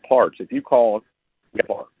worth of parts. If you call them, you get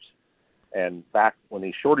parts. And back when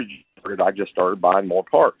these shortages started, I just started buying more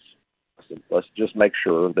parts. I said, let's just make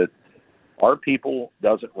sure that our people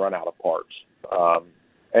doesn't run out of parts.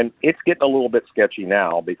 And it's getting a little bit sketchy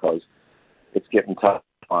now because it's getting tough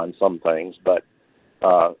on some things, but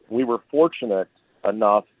we were fortunate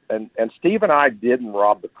enough, and Steve and I didn't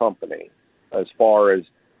rob the company as far as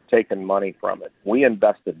taking money from it. We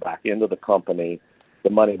invested back into the company the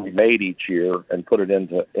money we made each year and put it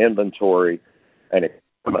into inventory and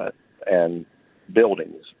equipment and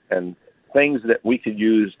buildings and things that we could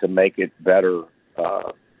use to make it better,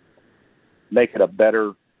 make it a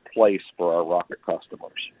better place for our Rocket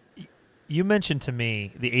customers. You mentioned to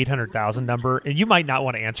me the 800,000 number, and you might not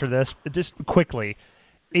want to answer this, but just quickly.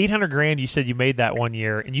 800 grand, you said you made that one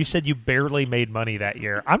year, and you said you barely made money that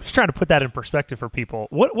year. I'm just trying to put that in perspective for people.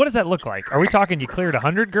 What does that look like? Are we talking you cleared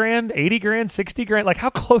 100 grand, 80 grand, 60 grand? Like how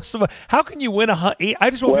can you win I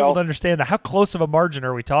just want people to understand that. How close of a margin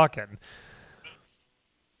are we talking?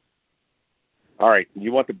 All right.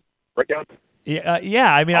 You want the breakdown?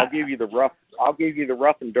 Yeah. I mean, I'll give you the rough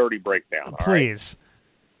and dirty breakdown. Please. All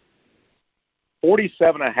right?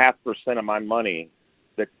 47.5% of my money,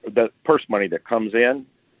 the purse money that comes in,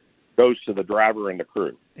 goes to the driver and the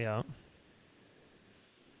crew. Yeah.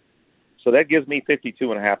 So that gives me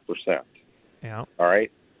 52.5%. Yeah. All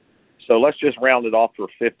right. So let's just round it off for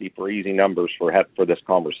 50 for easy numbers for this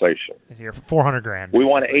conversation. You're 400 grand. We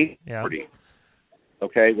want 840. Yeah.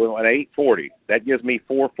 Okay. We want 840. That gives me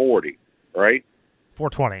 440. Right.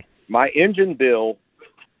 420. My engine bill.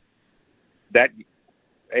 That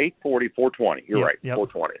 840, 420. You're right. Yep.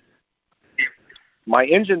 420. my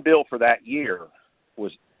engine bill for that year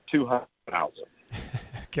was $200,000.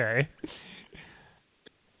 Okay.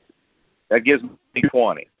 That gives me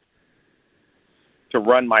 20 to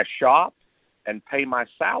run my shop and pay my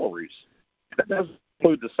salaries. That doesn't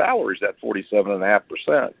include the salaries at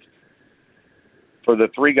 47.5% for the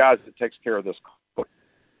 3 guys that takes care of this car.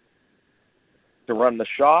 To run the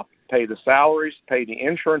shop, pay the salaries, pay the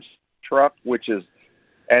insurance truck, which is,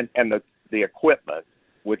 and the equipment,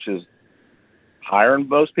 which is higher than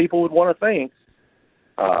most people would want to think.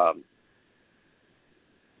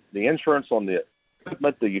 The insurance on the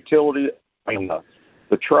equipment, the utility, I mean,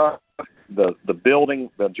 the truck, the building,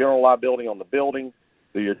 the general liability on the building,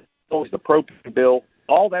 the utilities, the propane bill,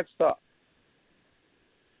 all that stuff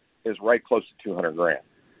is right close to $200,000.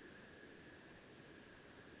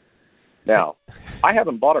 Now, I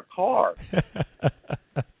haven't bought a car.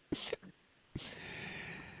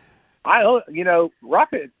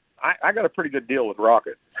 Rocket, I got a pretty good deal with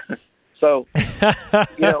Rocket. So,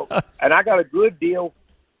 and I got a good deal.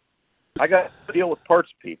 I got a deal with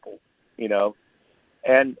parts people,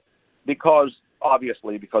 and because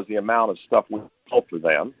the amount of stuff we sell for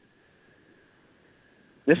them,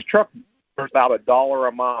 this truck was about $1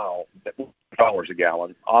 a mile, $4 a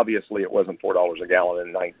gallon. Obviously, it wasn't $4 a gallon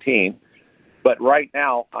in 19, but right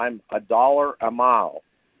now I'm $1 a mile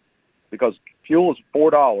because fuel is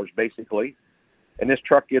 $4 basically, and this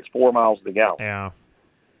truck gets 4 miles a gallon. Yeah.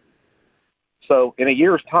 So in a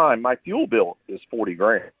year's time, my fuel bill is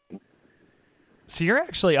 $40,000. So you're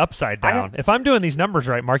actually upside down. If I'm doing these numbers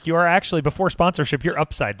right, Mark, you are actually, before sponsorship, you're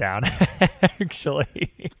upside down,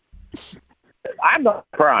 actually. I'm not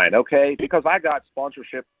crying, okay, because I got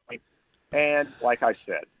sponsorship. And like I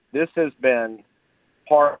said, this has been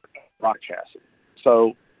part of Rocket Chassis.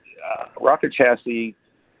 So Rocket Chassis,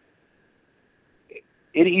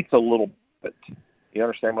 it eats a little bit. You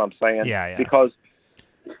understand what I'm saying? Yeah. Because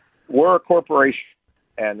we're a corporation,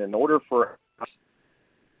 and in order for us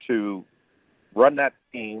to run that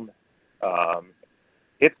team,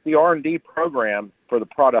 it's the R&D program for the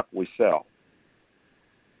product we sell.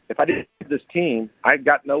 If I didn't have this team, I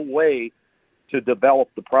got no way to develop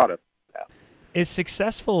the product. As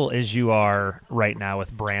successful as you are right now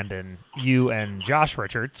with Brandon, you and Josh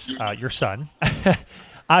Richards, your son,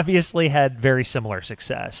 obviously had very similar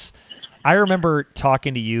success. I remember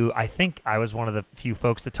talking to you. I think I was one of the few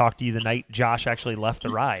folks that talked to you the night Josh actually left the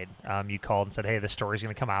ride. You called and said, "Hey, this story's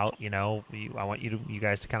going to come out. I want you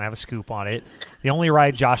guys to kind of have a scoop on it." The only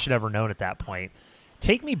ride Josh had ever known at that point.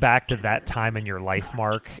 Take me back to that time in your life,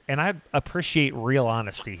 Mark, and I appreciate real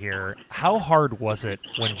honesty here. How hard was it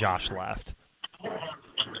when Josh left?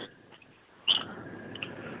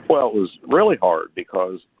 Well, it was really hard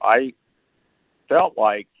because I felt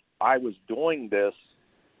like I was doing this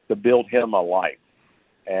to build him a life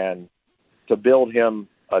and to build him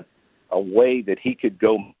a way that he could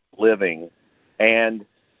go living and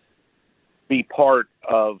be part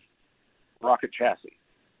of Rocket Chassis.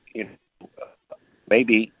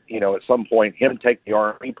 Maybe, at some point him take the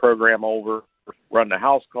Army program over, run the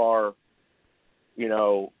house car.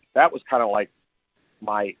 That was kind of like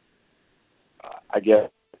my,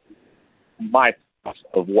 my thoughts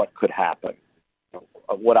of what could happen,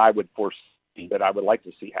 of what I would foresee that I would like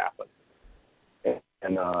to see happen.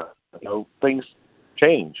 And things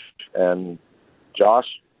changed, and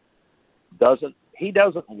Josh doesn't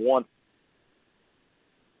want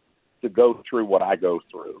to go through what I go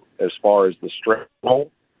through as far as the stress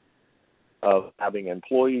of having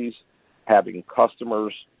employees, having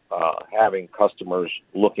customers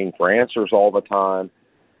looking for answers all the time.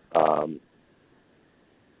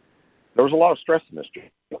 There was a lot of stress in this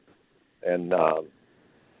job. And,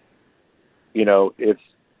 it's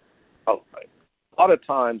a lot of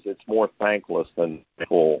times it's more thankless than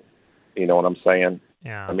thankful. You know what I'm saying?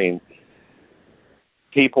 Yeah. I mean,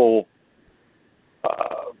 people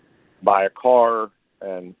buy a car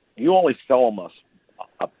and you only sell them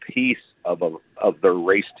a piece of their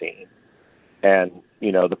race team. And,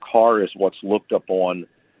 the car is what's looked upon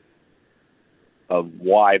of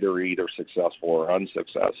why they're either successful or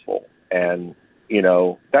unsuccessful. And,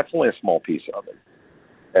 that's only a small piece of it.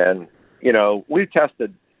 And, we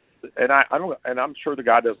tested, and I'm sure the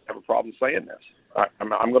guy doesn't have a problem saying this.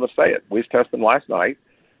 I'm going to say it. We was testing last night,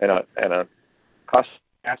 and a customer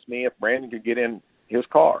asked me if Brandon could get in his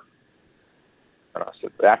car. And I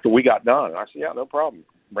said, after we got done, I said, yeah, no problem.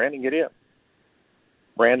 Brandon, get in.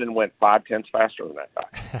 Brandon went 5/10 faster than that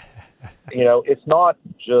guy. It's not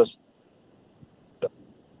just the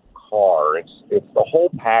car. It's the whole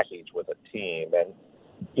package with a team. And,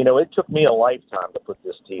 it took me a lifetime to put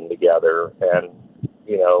this team together and,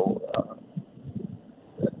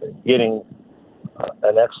 getting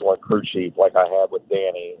an excellent crew chief like I have with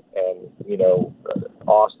Danny, and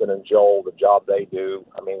Austin and Joel, the job they do.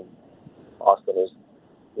 I mean, Austin is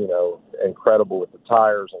incredible with the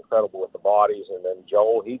tires, incredible with the bodies, and then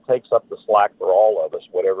Joel, he takes up the slack for all of us.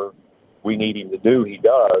 Whatever we need him to do, he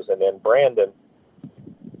does. And then Brandon,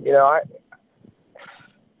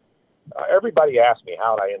 everybody asks me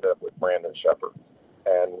how I ended up with Brandon Sheppard,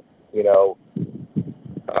 and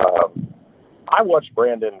I watched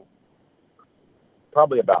Brandon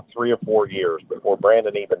probably about 3 or 4 years before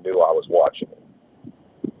Brandon even knew I was watching him.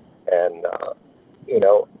 And,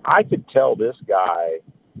 I could tell this guy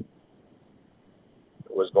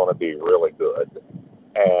was going to be really good.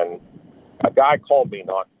 And a guy called me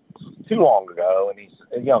not too long ago, and he's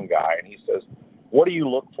a young guy, and he says, "What do you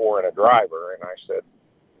look for in a driver?" And I said,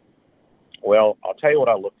 "Well, I'll tell you what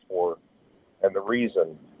I look for, and the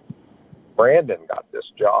reason Brandon got this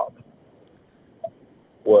job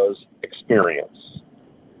was experience."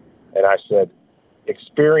 And I said,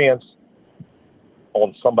 experience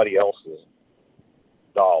on somebody else's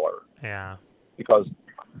dollar. Yeah. Because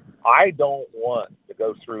I don't want to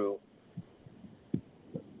go through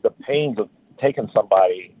the pains of taking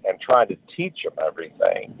somebody and trying to teach them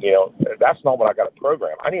everything. That's not what I got to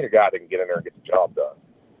program. I need a guy that can get in there and get the job done.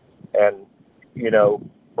 And,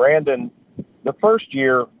 Brandon, the first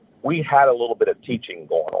year we had a little bit of teaching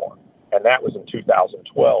going on. And that was in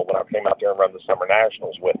 2012 when I came out there and ran the Summer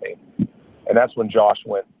Nationals with him. And that's when Josh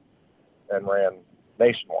went and ran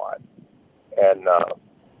nationwide. And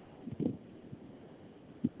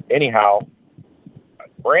anyhow,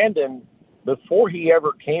 Brandon, before he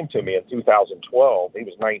ever came to me in 2012, he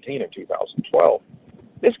was 19 in 2012,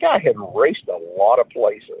 this guy had raced a lot of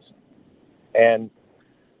places. And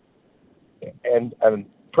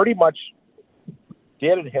pretty much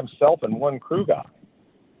did it himself and one crew guy.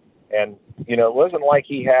 And, it wasn't like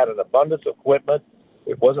he had an abundance of equipment.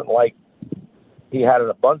 It wasn't like he had an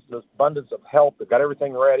abundance of help that got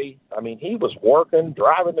everything ready. I mean, he was working,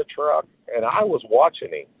 driving the truck, and I was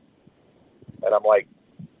watching him. And I'm like,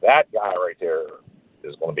 that guy right there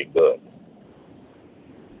is going to be good.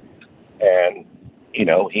 And,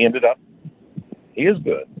 he ended up, he is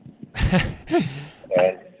good.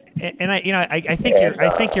 I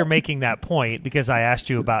think you're making that point because I asked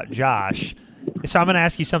you about Josh. So I'm going to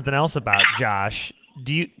ask you something else about Josh.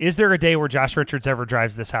 Is there a day where Josh Richards ever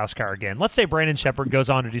drives this house car again? Let's say Brandon Sheppard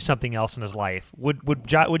goes on to do something else in his life. Do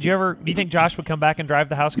you think Josh would come back and drive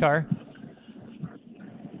the house car?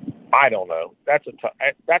 I don't know. That's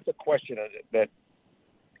a question that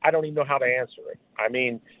I don't even know how to answer it. I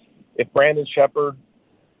mean, if Brandon Sheppard,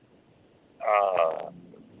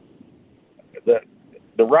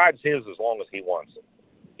 the ride's his as long as he wants it.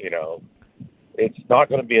 It's not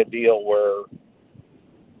going to be a deal where,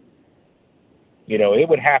 it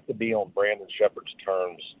would have to be on Brandon Sheppard's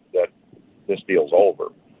terms that this deal's over.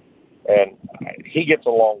 And he gets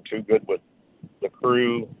along too good with the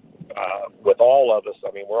crew, with all of us.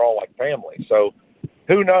 I mean, we're all like family. So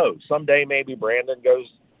who knows? Someday maybe Brandon goes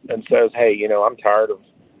and says, "Hey, I'm tired of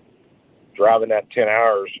driving that 10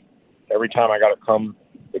 hours every time I got to come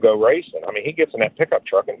to go racing." I mean, he gets in that pickup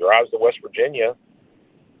truck and drives to West Virginia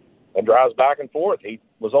and drives back and forth. He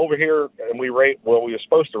was over here, and we were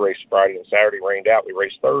supposed to race Friday and Saturday, rained out. We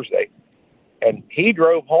raced Thursday. And he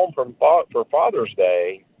drove home for Father's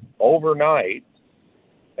Day overnight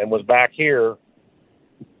and was back here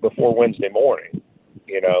before Wednesday morning,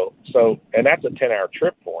 So, and that's a 10-hour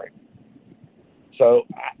trip for him. So,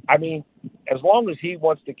 I mean, as long as he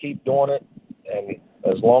wants to keep doing it and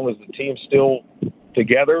as long as the team's still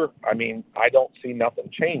together, I mean, I don't see nothing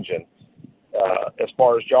changing. As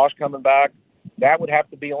far as Josh coming back, that would have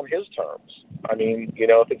to be on his terms. I mean,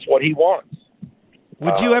 if it's what he wants.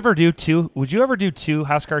 Would you ever do two? Would you ever do two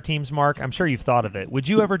house car teams, Mark? I'm sure you've thought of it. Would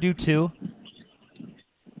you ever do two?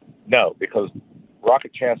 No, because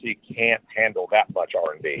Rocket Chassis can't handle that much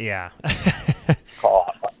R&D. Yeah.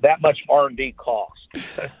 That much R&D cost.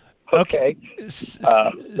 Okay.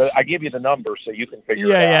 I give you the numbers so you can figure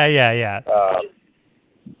it out. Yeah.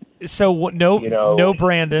 So no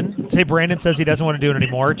Brandon. Say Brandon says he doesn't want to do it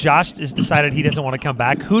anymore. Josh has decided he doesn't want to come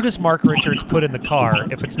back. Who does Mark Richards put in the car?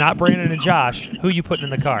 If it's not Brandon and Josh, who are you putting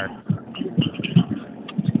in the car?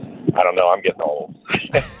 I don't know. I'm getting old.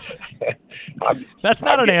 That's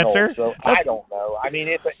not an answer. Old, so I don't know. I mean,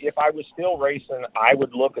 if I was still racing, I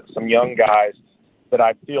would look at some young guys that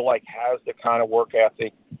I feel like has the kind of work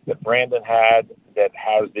ethic that Brandon had, that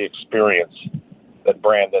has the experience that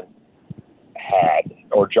Brandon had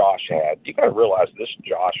or Josh had. You got to realize this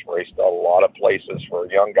Josh raced a lot of places for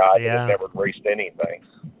a young guy that had never raced anything.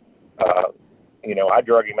 I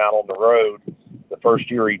drug him out on the road the first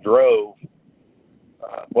year he drove,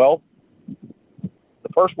 Well, the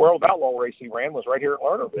first World Outlaw race he ran was right here at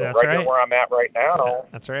Lernerville, That's right right. here where I'm at right now.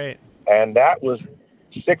 That's right. And that was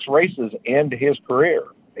 6 races into his career.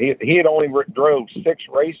 He had only drove 6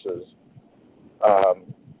 races,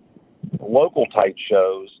 local type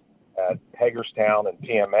shows at Hagerstown and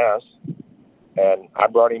PMS. And I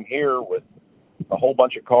brought him here with a whole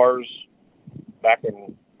bunch of cars back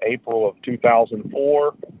in April of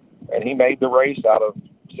 2004. And he made the race out of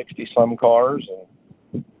 60-some cars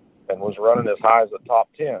and was running as high as the top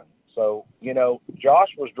 10. So, you know, Josh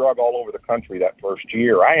was drug all over the country that first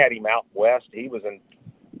year. I had him out west. He was in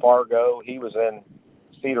Fargo. He was in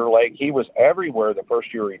Cedar Lake. He was everywhere the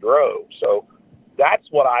first year he drove. So that's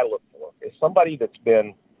what I look for, is somebody that's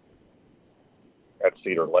been at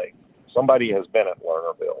Cedar Lake. Somebody has been at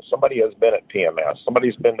Lernerville. Somebody has been at PMS.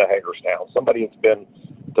 Somebody's been to Hagerstown. Somebody has been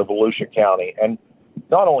to Volusia County. And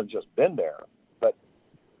not only just been there, but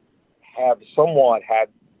have somewhat had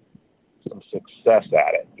some success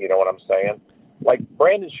at it. You know what I'm saying? Like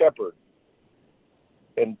Brandon Shepherd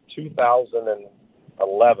in 2011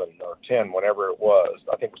 or 10, whenever it was,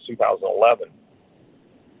 I think it was 2011.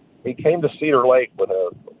 He came to Cedar Lake with an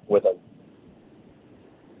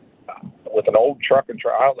old truck and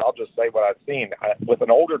trailer. I'll just say what I've seen, with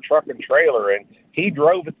an older truck and trailer, and he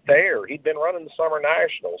drove it there. He'd been running the Summer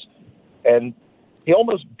Nationals, and he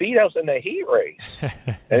almost beat us in the heat race,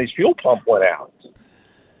 and his fuel pump went out.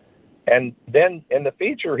 And then in the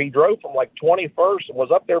feature, he drove from like 21st and was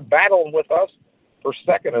up there battling with us for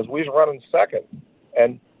second as we was running second.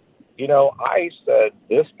 And, you know, I said,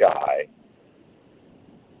 this guy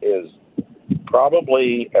is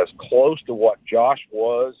probably as close to what Josh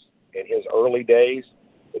was in his early days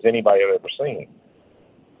as anybody I've ever seen.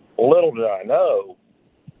 Little did I know,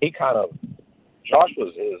 Josh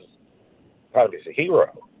was his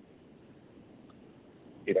hero.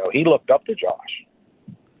 You know, he looked up to Josh.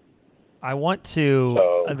 I want to.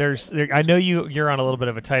 I know you're on a little bit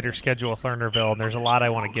of a tighter schedule with Lernerville, and there's a lot I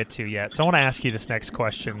want to get to yet. So I want to ask you this next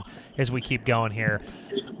question as we keep going here.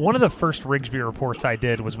 One of the first Rigsby reports I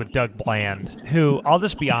did was with Doug Bland, who, I'll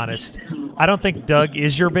just be honest, I don't think Doug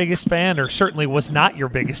is your biggest fan, or certainly was not your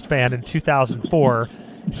biggest fan in 2004.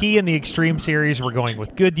 He and the Extreme Series were going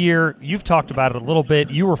with Goodyear. You've talked about it a little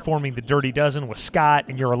bit. You were forming the Dirty Dozen with Scott,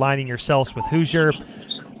 and you're aligning yourselves with Hoosier.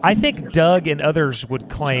 I think Doug and others would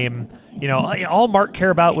claim, you know, all Mark cared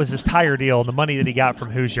about was his tire deal and the money that he got from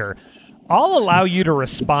Hoosier. I'll allow you to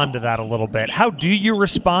respond to that a little bit. How do you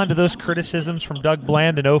respond to those criticisms from Doug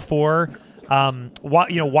Bland in 04?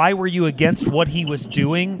 Why were you against what he was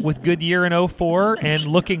doing with Goodyear in 04? And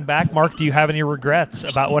looking back, Mark, do you have any regrets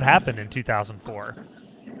about what happened in 2004?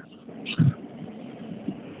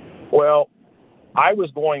 Well, I was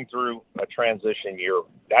going through a transition year.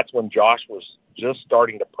 That's when Josh was just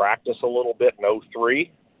starting to practice a little bit in 03.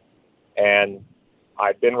 And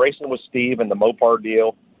I'd been racing with Steve in the Mopar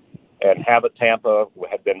deal, and Habit Tampa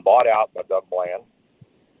had been bought out by Doug Bland.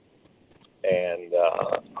 And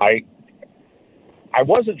I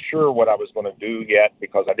wasn't sure what I was going to do yet,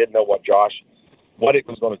 because I didn't know what it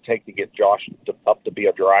was going to take to get Josh up to be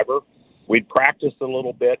a driver. We'd practiced a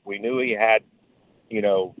little bit. We knew he had, you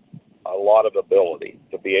know, a lot of ability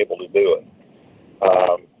to be able to do it.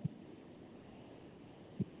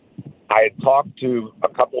 I had talked to a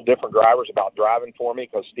couple different drivers about driving for me,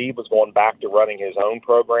 because Steve was going back to running his own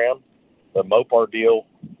program. The Mopar deal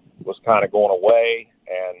was kind of going away,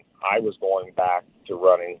 and I was going back to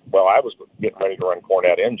running. Well, I was getting ready to run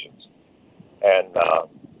Cornette engines. And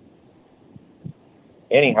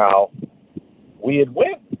anyhow, we had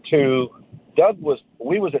went to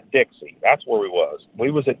we was at Dixie. That's where we was.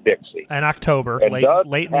 We was at Dixie. In October, and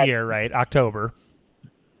late in the year, right? October.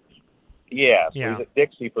 Yes, yeah. We was at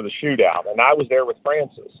Dixie for the shootout, and I was there with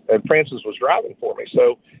Francis, and Francis was driving for me.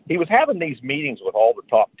 So he was having these meetings with all the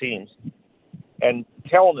top teams and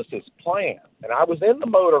telling us his plan. And I was in the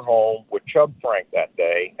motorhome with Chubb Frank that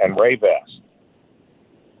day and Ray Vest.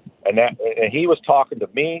 And he was talking to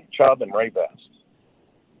me, Chubb, and Ray Vest.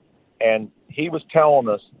 And he was telling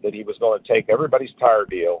us that he was going to take everybody's tire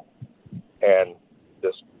deal, and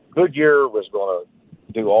this Goodyear was going to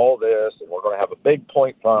do all this, and we're going to have a big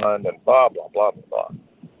point fund, and blah, blah, blah, blah, blah.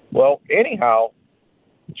 Well, anyhow,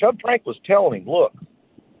 Chubb Frank was telling him, look,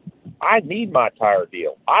 I need my tire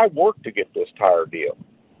deal. I work to get this tire deal.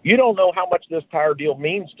 You don't know how much this tire deal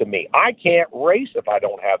means to me. I can't race if I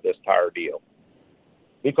don't have this tire deal,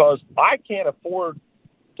 because I can't afford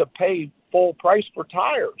to pay full price for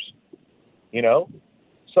tires, you know?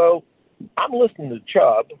 So I'm listening to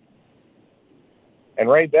Chubb, and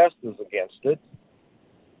Ray Vest is against it.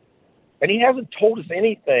 And he hasn't told us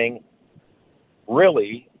anything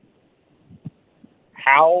really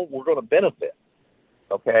how we're going to benefit,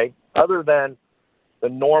 okay, other than the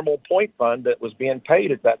normal point fund that was being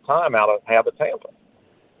paid at that time out of Habit Tampa.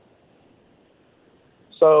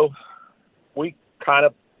 So we kind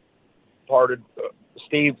of parted.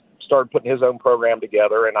 Steve started putting his own program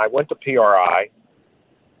together, and I went to PRI,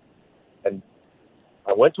 and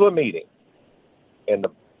I went to a meeting in the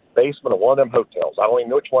basement of one of them hotels. I don't even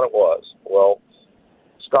know which one it was. Well,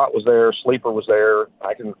 Scott was there, Sleeper was there.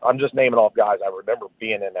 I'm just naming off guys I remember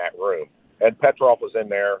being in that room. Ed Petroff was in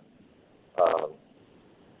there.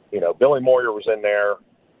 Billy Moyer was in there.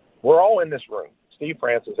 We're all in this room. Steve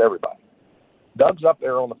Francis, everybody. Doug's up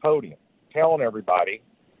there on the podium telling everybody,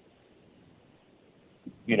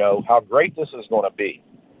 how great this is going to be.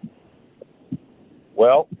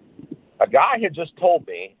 Well, a guy had just told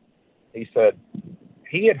me, he said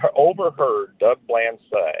he had overheard Doug Bland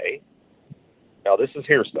say, now this is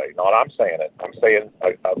hearsay, not I'm saying it. I'm saying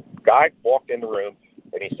a guy walked in the room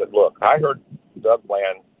and he said, look, I heard Doug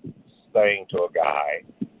Bland saying to a guy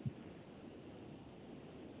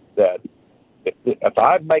that if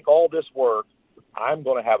I make all this work, I'm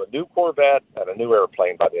going to have a new Corvette and a new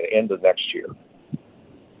airplane by the end of next year.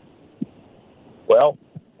 Well,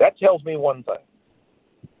 that tells me one thing.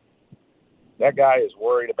 That guy is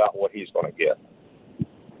worried about what he's going to get.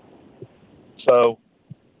 So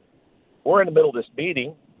we're in the middle of this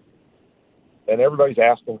meeting, and everybody's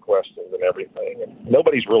asking questions and everything, and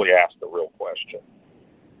nobody's really asked a real question.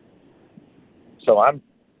 So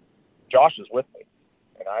Josh is with me,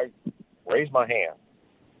 and I raised my hand,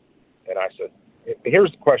 and I said,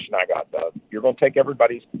 here's the question I got, Doug. You're going to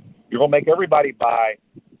make everybody buy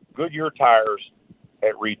Goodyear tires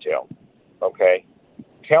at retail, okay?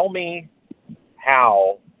 Tell me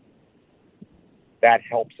how that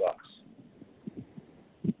helps us.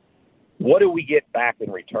 What do we get back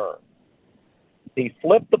in return? He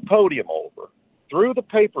flipped the podium over, threw the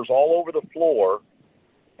papers all over the floor,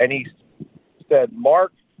 and he said,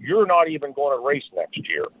 Mark, you're not even going to race next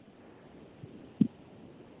year.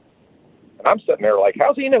 And I'm sitting there like,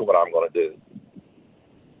 how's he know what I'm going to do?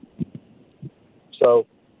 So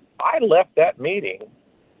I left that meeting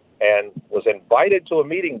and was invited to a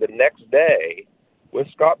meeting the next day with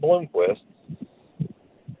Scott Bloomquist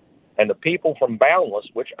and the people from Boundless,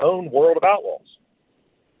 which own World of Outlaws.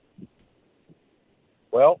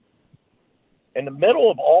 Well, in the middle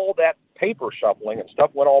of all that paper shuffling and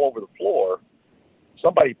stuff went all over the floor,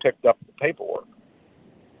 somebody picked up the paperwork.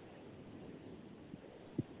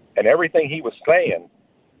 And everything he was saying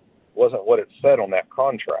wasn't what it said on that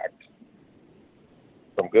contract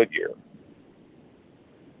from Goodyear.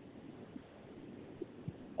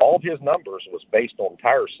 All of his numbers was based on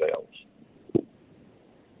tire sales.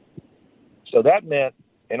 So that meant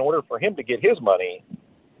in order for him to get his money,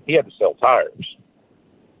 he had to sell tires.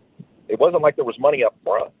 It wasn't like there was money up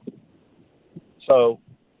front. So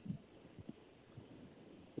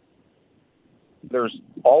there's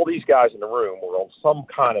all these guys in the room were on some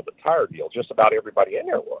kind of a tire deal. Just about everybody in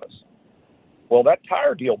there was. Well, that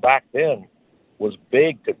tire deal back then was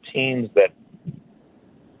big to teams that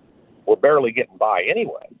were barely getting by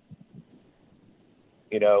anyway.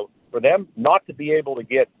 For them not to be able to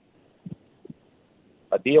get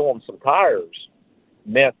a deal on some tires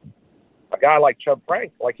meant a guy like Chubb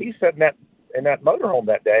Frank, like he said in that motorhome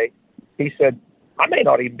that day, he said, I may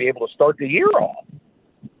not even be able to start the year off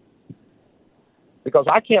because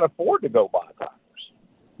I can't afford to go buy tires.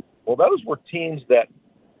 Well, those were teams that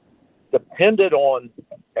depended on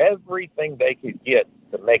everything they could get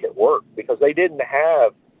to make it work because they didn't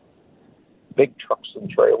have big trucks and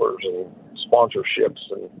trailers and sponsorships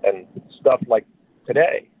and stuff like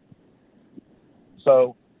today.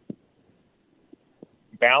 So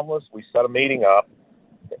Boundless, we set a meeting up,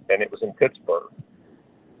 and it was in Pittsburgh.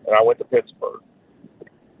 And I went to Pittsburgh,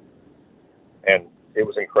 and it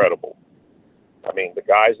was incredible. I mean, the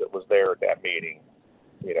guys that was there at that meeting,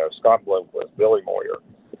 Scott Bloomquist, Billy Moyer.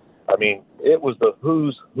 I mean, it was the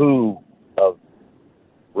who's who of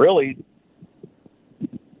really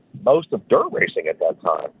most of dirt racing at that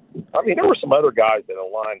time. I mean, there were some other guys that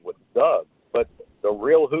aligned with Doug, but the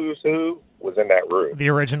real who's who was in that room. The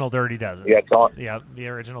original Dirty Dozen. Yeah, the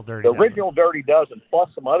original Dirty Dozen. The original Dirty Dozen, plus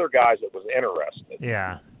some other guys that was interested.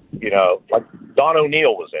 Yeah. Like Don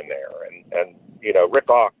O'Neill was in there, and Rick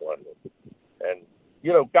Auckland, and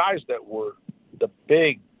guys that were the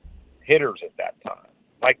big hitters at that time,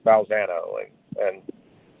 Mike Balzano, and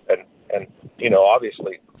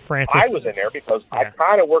obviously Francis. I was in there because I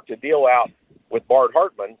kind of worked a deal out with Bart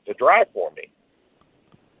Hartman to drive for me.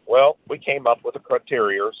 Well, we came up with a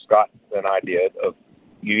criteria, Scott and I did, of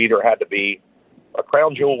you either had to be a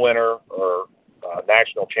Crown Jewel winner or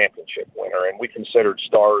national championship winner, and we considered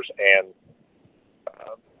Stars and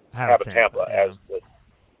Habitampa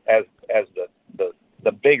as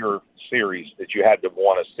the bigger series that you had to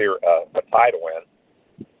want a title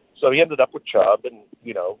in. So he ended up with Chubb and,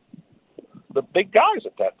 the big guys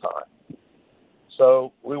at that time.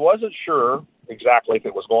 So we wasn't sure exactly if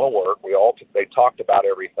it was going to work. They talked about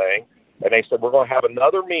everything, and they said, we're going to have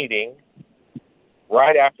another meeting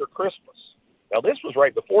right after Christmas. Now, this was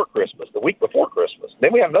right before Christmas, the week before Christmas.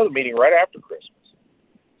 Then we have another meeting right after Christmas.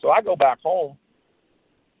 So I go back home.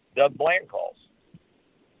 Doug Bland calls.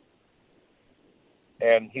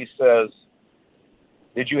 And he says,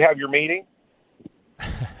 did you have your meeting?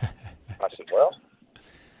 I said, well,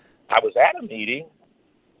 I was at a meeting.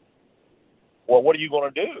 Well, what are you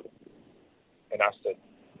going to do? And I said,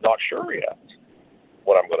 not sure yet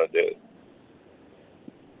what I'm going to do.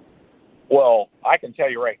 Well, I can tell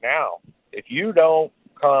you right now, if you don't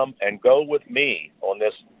come and go with me on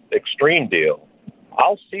this extreme deal,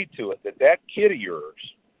 I'll see to it that kid of yours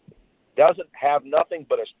doesn't have nothing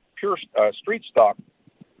but a pure street stock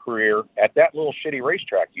career at that little shitty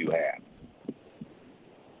racetrack you had.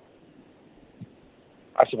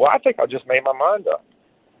 I said, well, I think I just made my mind up.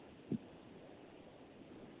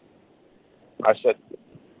 I said,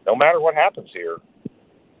 no matter what happens here,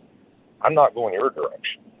 I'm not going your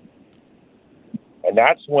direction. And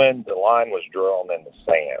that's when the line was drawn in the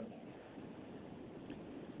sand.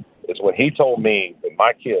 It's when he told me that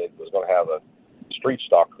my kid was going to have a street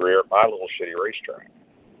stock career at my little shitty racetrack.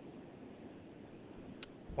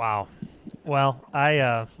 Wow. Well, is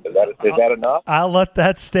that enough? I'll let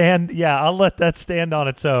that stand. Yeah, I'll let that stand on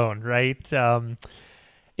its own, right? And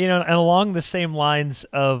along the same lines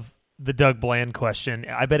of the Doug Bland question,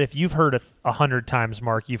 I bet if you've heard it 100 times,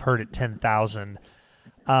 Mark, you've heard it 10,000.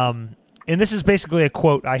 And this is basically a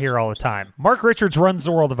quote I hear all the time. Mark Richards runs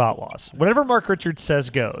the World of Outlaws. Whatever Mark Richards says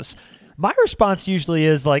goes. My response usually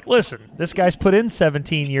is like, listen, this guy's put in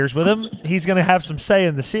 17 years with him. He's going to have some say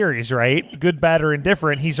in the series, right? Good, bad, or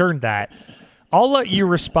indifferent. He's earned that. I'll let you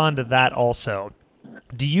respond to that also.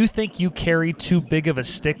 Do you think you carry too big of a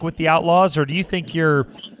stick with the Outlaws, or do you think your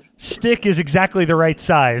stick is exactly the right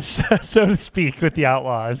size, so to speak, with the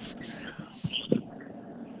Outlaws?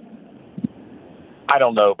 I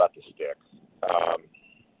don't know about the stick.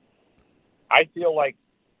 I feel like,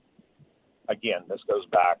 again, this goes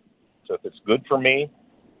back to if it's good for me,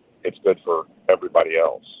 it's good for everybody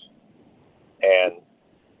else. And,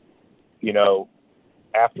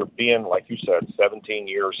 after being, like you said, 17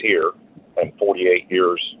 years here and 48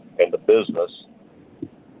 years in the business,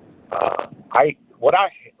 what I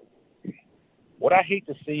hate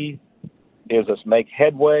to see is us make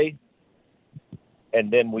headway,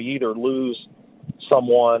 and then we either lose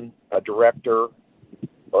someone, a director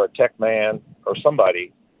or a tech man or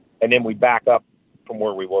somebody, and then we back up from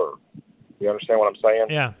where we were. You understand what I'm saying?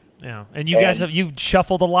 Yeah. And you've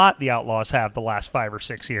shuffled a lot, the Outlaws have, the last 5 or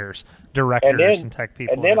 6 years, directors and tech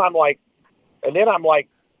people. And then I'm like,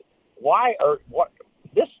 why or what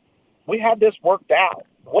this, we had this worked out.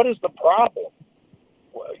 What is the problem?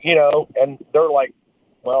 And they're like,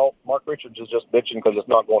 well, Mark Richards is just bitching because it's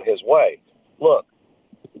not going his way. Look,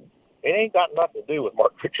 it ain't got nothing to do with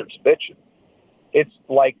Mark Richards bitching. It's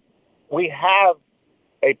like we have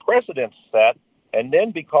a precedent set, and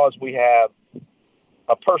then because we have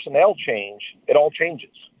a personnel change, it all changes.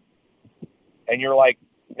 And you're like,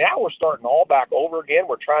 now we're starting all back over again.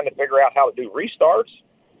 We're trying to figure out how to do restarts.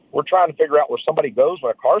 We're trying to figure out where somebody goes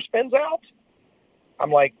when a car spins out.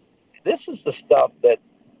 I'm like, this is the stuff that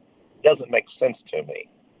doesn't make sense to me.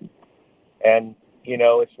 And,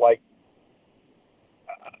 it's like,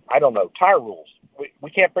 I don't know, tire rules. We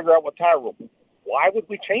can't figure out what tire rule. Why would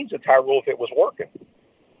we change the tire rule if it was working?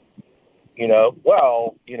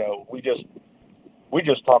 We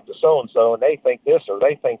just talked to so-and-so and they think this or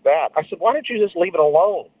they think that. I said, why don't you just leave it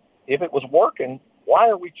alone? If it was working, why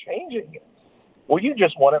are we changing it? Well, you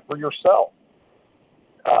just want it for yourself.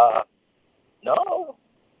 No.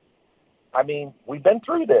 I mean, we've been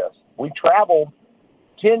through this. We traveled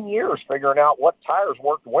 10 years figuring out what tires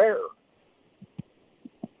worked where.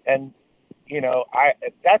 And,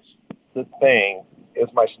 that's the thing. Is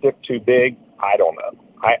my stick too big? I don't know.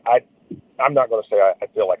 I'm not going to say I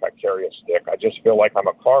feel like I carry a stick. I just feel like I'm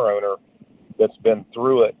a car owner that's been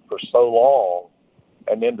through it for so long.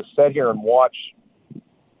 And then to sit here and watch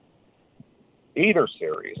either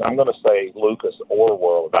series, I'm going to say Lucas or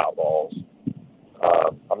World of Outlaws.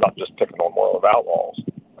 I'm not just picking on World of Outlaws.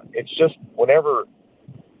 It's just whenever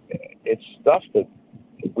it's stuff that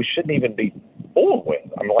we shouldn't even be fooling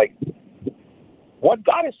with. I'm like, what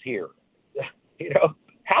got us here?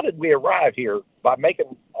 How did we arrive here by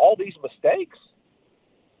making all these mistakes?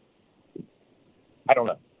 I don't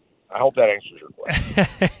know. I hope that answers your question.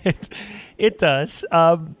 It does.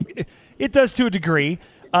 It does to a degree.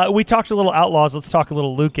 We talked a little Outlaws. Let's talk a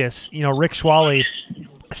little Lucas. Rick Schwally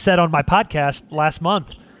said on my podcast last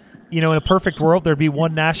month, in a perfect world, there'd be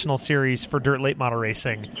one national series for dirt late model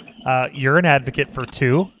racing. You're an advocate for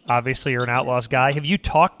two. Obviously, you're an Outlaws guy. Have you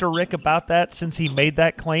talked to Rick about that since he made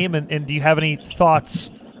that claim? And do you have any thoughts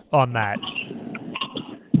on that?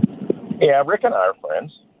 Yeah, Rick and I are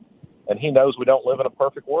friends, and he knows we don't live in a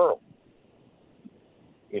perfect world.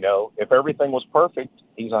 If everything was perfect,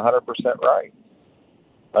 he's 100% right.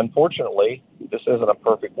 Unfortunately, this isn't a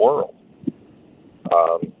perfect world.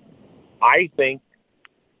 I think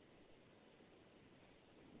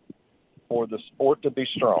for the sport to be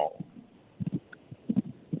strong,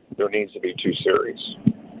 there needs to be two series.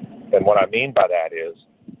 And what I mean by that is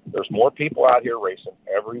there's more people out here racing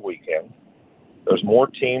every weekend. There's more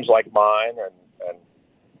teams like mine and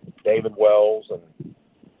David Wells and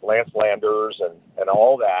Lance Landers and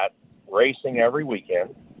all that racing every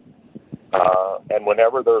weekend. And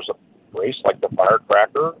whenever there's a race like the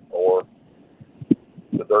Firecracker or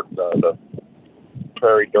the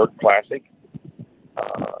Prairie Dirt Classic,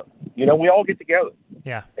 we all get together.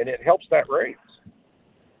 Yeah. And it helps that race.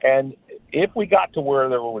 And if we got to where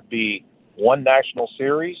there would be one national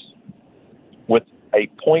series with a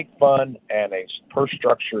point fund and a purse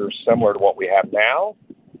structure similar to what we have now,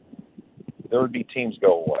 there would be teams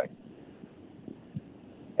go away.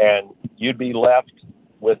 And you'd be left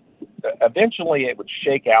with, eventually it would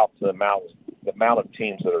shake out to the amount of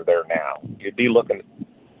teams that are there now. You'd be looking at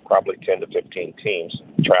probably 10 to 15 teams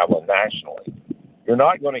traveling nationally. You're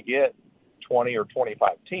not going to get 20 or 25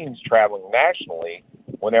 teams traveling nationally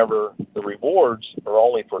whenever the rewards are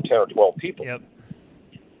only for 10 or 12 people. Yep.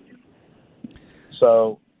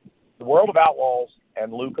 So the World of Outlaws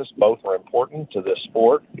and Lucas both are important to this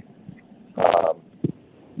sport.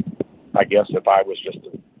 I guess if I was just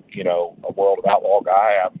a World of Outlaw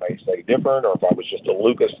guy, I may say different, or if I was just a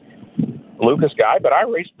Lucas guy, but I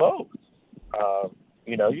race both.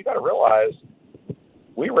 You got to realize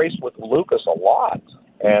we race with Lucas a lot,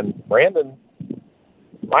 and Brandon,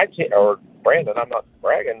 Brandon, I'm not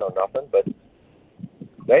bragging or nothing, but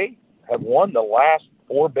they have won the last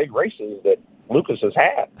 4 big races that Lucas has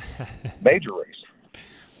had, major races.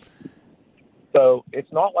 So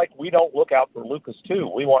it's not like we don't look out for Lucas too.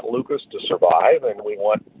 We want Lucas to survive, and we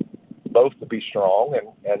want both to be strong.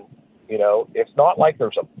 And it's not like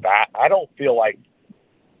there's I don't feel like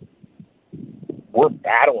we're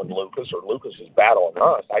battling Lucas or Lucas is battling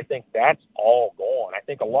us. I think that's all gone. I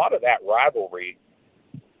think a lot of that rivalry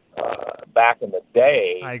back in the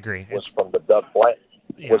day, I agree, was from the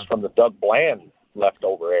Doug Bland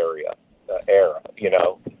leftover era.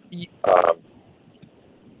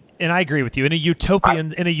 And I agree with you. In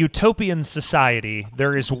a utopian society,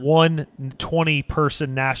 there is one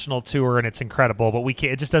 20-person national tour, and it's incredible. But we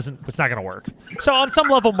can't. It just doesn't. It's not going to work. So on some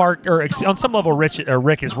level,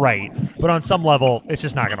 Rick is right. But on some level, it's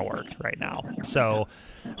just not going to work right now. So,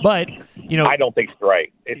 but I don't think it's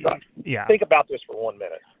right. It's not. Yeah. Think about this for 1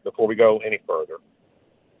 minute before we go any further.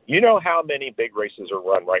 You know how many big races are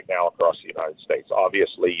run right now across the United States?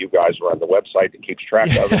 Obviously, you guys run the website that keeps track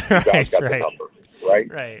of it. You guys got the numbers.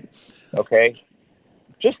 Right? Okay.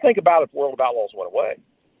 Just think about if World of Outlaws went away.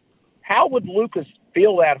 How would Lucas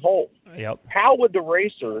fill that hole? Yep. How would the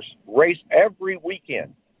racers race every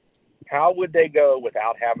weekend? How would they go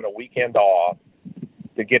without having a weekend off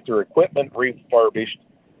to get their equipment refurbished,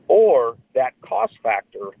 or that cost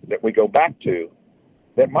factor that we go back to,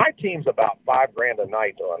 that my team's about $5,000 a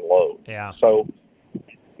night to unload. Yeah. So,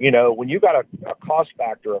 when you got a cost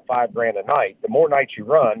factor of $5,000 a night, the more nights you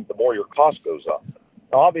run, the more your cost goes up.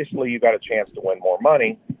 Now, obviously, you got a chance to win more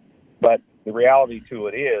money, but the reality to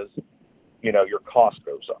it is, your cost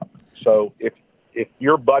goes up. So if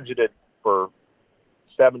you're budgeted for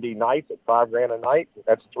 70 nights at $5,000 a night,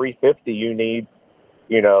 that's $350 you need,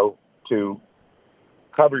 to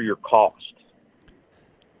cover your cost.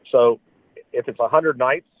 So if it's 100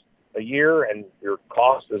 nights a year and your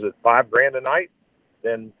cost is at $5,000 a night,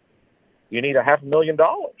 then you need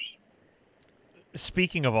 $500,000.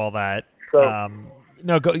 Speaking of all that, so,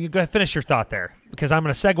 no, go ahead, finish your thought there, because I'm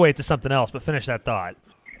going to segue it to something else, but finish that thought.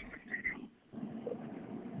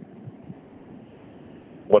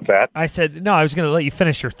 What's that? I said, no, I was going to let you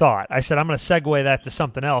finish your thought. I said, I'm going to segue that to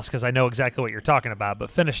something else because I know exactly what you're talking about, but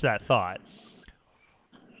finish that thought.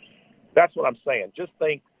 That's what I'm saying. Just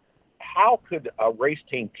think, how could a race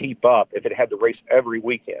team keep up if it had to race every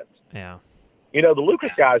weekend? Yeah. The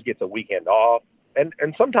Lucas guys gets a weekend off, and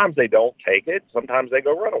sometimes they don't take it. Sometimes they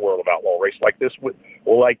go run a World of Outlaw race like this,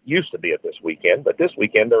 like used to be at this weekend. But this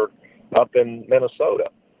weekend up in Minnesota.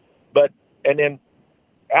 And then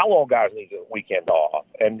outlaw guys need a weekend off,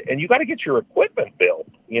 and you got to get your equipment built.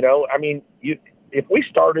 I mean, if we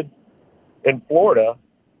started in Florida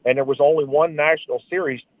and there was only one national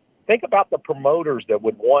series, think about the promoters that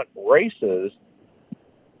would want races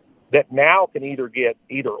that now can either get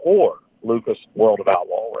either or Lucas World of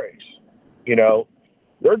Outlaw race.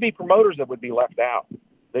 There'd be promoters that would be left out.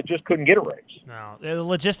 They just couldn't get a race. No, the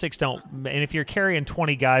logistics don't. And if you're carrying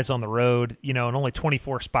 20 guys on the road, and only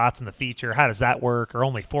 24 spots in the feature, how does that work? Or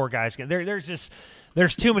only 4 guys?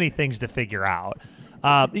 There's too many things to figure out.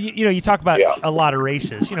 You talk about a lot of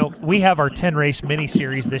races. We have our 10-race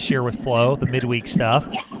mini-series this year with Flo, the midweek stuff.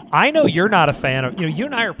 I know you're not a fan of, you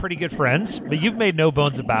and I are pretty good friends, but you've made no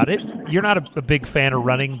bones about it. You're not a big fan of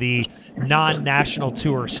running the non-national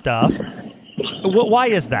tour stuff. Why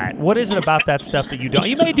is that? What is it about that stuff that you don't?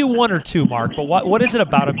 You may do 1 or 2, Mark, but what is it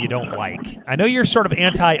about them you don't like? I know you're sort of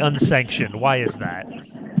anti-unsanctioned. Why is that?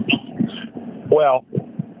 Well,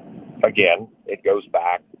 again, it goes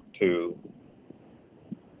back to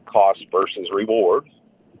cost versus reward.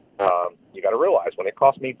 You got to realize when it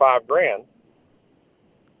cost me $5,000,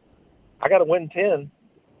 I got to win 10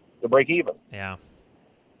 to break even. Yeah.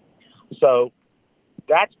 So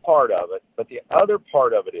that's part of it. But the other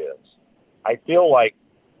part of it is, I feel like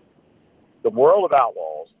the World of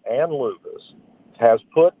Outlaws and Lucas has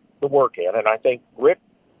put the work in, and I think Rick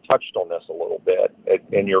touched on this a little bit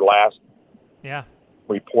in your last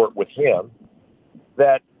report with him,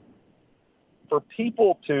 that for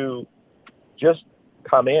people to just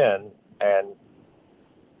come in and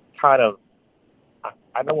kind of,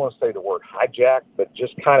 I don't want to say the word hijack, but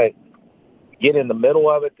just kind of get in the middle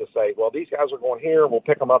of it to say, well, these guys are going here, we'll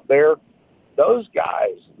pick them up there. Those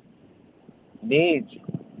guys they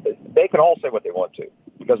can all say what they want to,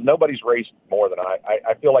 because nobody's raced more than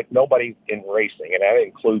I feel like nobody in racing, and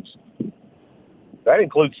that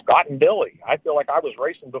includes Scott and Billy. I feel like I was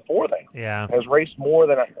racing before them. Yeah. Has raced more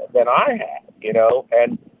than I had,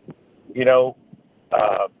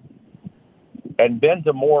 and been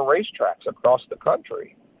to more racetracks across the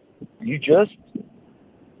country. I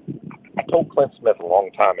told Clint Smith a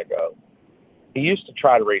long time ago, he used to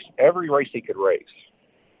try to race every race he could race.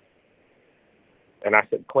 And I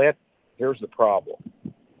said, Clint, here's the problem.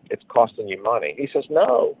 It's costing you money. He says,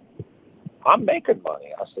 no, I'm making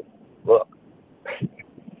money. I said, look,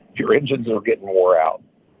 your engines are getting wore out.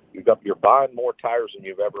 You're buying more tires than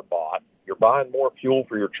you've ever bought. You're buying more fuel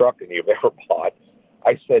for your truck than you've ever bought.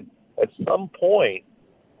 I said, at some point,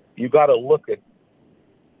 you got to look at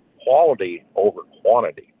quality over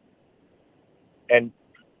quantity. And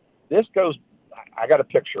this goes, I got a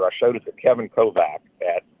picture. I showed it to Kevin Kovac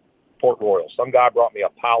at Port Royal. Some guy brought me a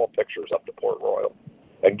pile of pictures up to Port Royal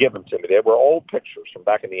and give them to me. They were old pictures from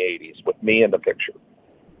back in the 80s with me in the picture,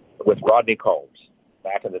 with Rodney Combs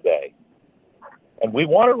back in the day. And we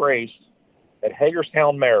won a race at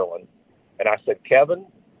Hagerstown, Maryland. And I said, Kevin,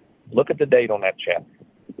 look at the date on that check.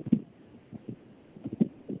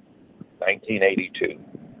 1982.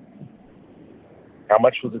 How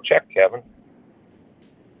much was the check, Kevin?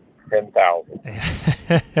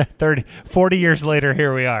 10,000. 40 years later,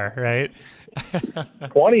 here we are, right?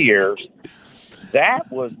 20 years. That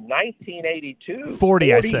was 1982.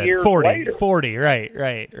 40, I said. 40. Later. 40, right.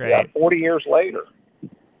 Yeah, 40 years later.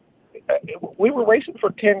 We were racing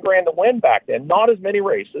for $10,000 to win back then. Not as many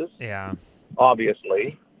races,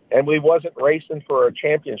 obviously. And we wasn't racing for a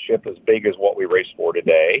championship as big as what we race for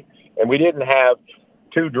today. And we didn't have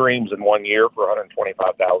 2 Dreams in 1 year for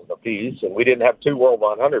 $125,000 apiece, and we didn't have 2 World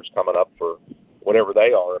 100s coming up for whatever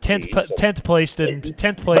they are. 10th place didn't pay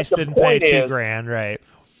 $2,000, right?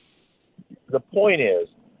 The point is,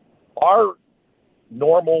 our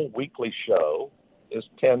normal weekly show is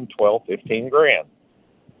 10, 12, 15 grand.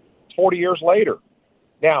 It's 40 years later.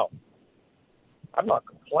 Now, I'm not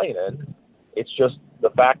complaining. It's just the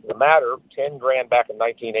fact of the matter. 10 grand back in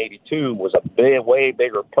 1982 was a way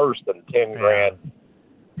bigger purse than 10 grand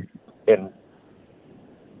in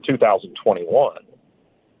 2021.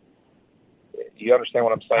 You understand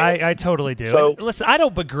what I'm saying? I totally do. So, listen, I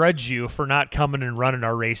don't begrudge you for not coming and running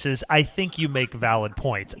our races. I think you make valid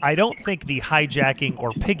points. I don't think the hijacking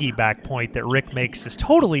or piggyback point that Rick makes is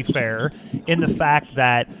totally fair, in the fact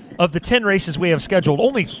that of the 10 races we have scheduled,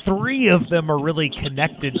 only 3 of them are really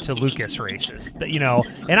connected to Lucas races.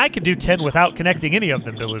 And I could do 10 without connecting any of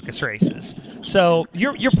them to Lucas races. So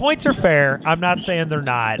your points are fair. I'm not saying they're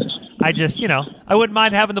not. I just, I wouldn't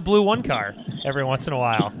mind having the blue 1 car every once in a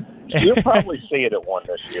while. You'll probably see it at one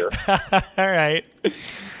this year. All right.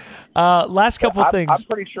 Last couple things. I'm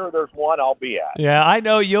pretty sure there's one I'll be at. Yeah, I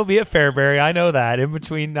know you'll be at Fairbury. I know that, in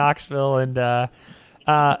between Knoxville and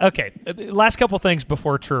Okay, last couple things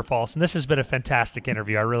before true or false, and this has been a fantastic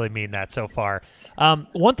interview. I really mean that so far.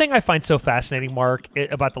 One thing I find so fascinating, Mark,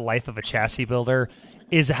 about the life of a chassis builder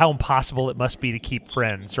is how impossible it must be to keep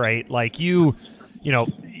friends, right? Like you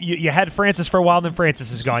had Francis for a while, then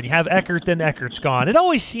Francis is gone. You have Eckert, then Eckert's gone. It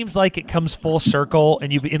always seems like it comes full circle,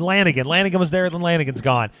 and in Lanigan was there, then Lanigan's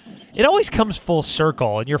gone. It always comes full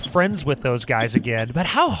circle, and you're friends with those guys again. But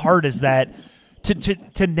how hard is that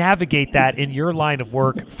to navigate that in your line of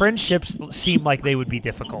work? Friendships seem like they would be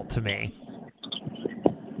difficult to me.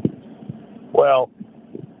 Well,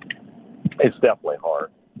 it's definitely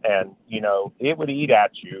hard. And, it would eat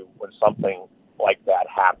at you when something like that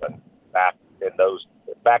happened back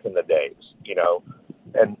in the days,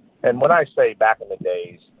 And when I say back in the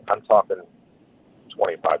days, I'm talking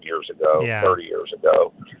 25 years ago, 30 years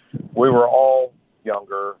ago. We were all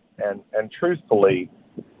younger, and truthfully,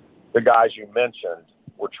 the guys you mentioned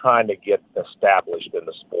were trying to get established in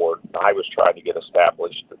the sport. I was trying to get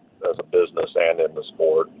established as a business and in the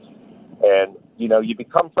sport. And, you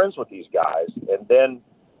become friends with these guys, and then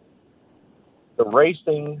the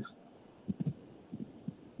racing /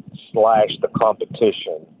 the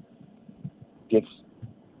competition gets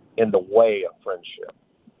in the way of friendship.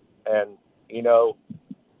 And,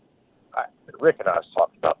 Rick and I have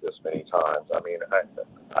talked about this many times. I mean,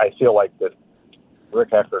 I feel like that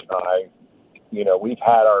Rick Eckert and I, we've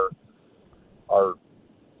had our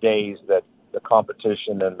days that the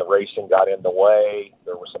competition and the racing got in the way.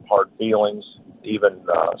 There were some hard feelings, even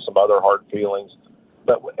some other hard feelings.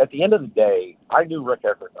 But at the end of the day, I knew Rick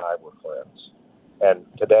Eckert and I were friends. And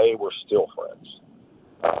today we're still friends.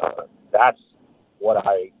 That's what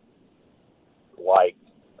I like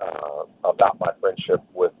about my friendship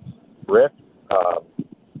with Rick.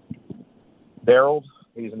 Daryl,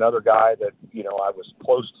 he's another guy that, I was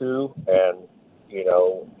close to, and,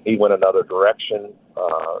 he went another direction,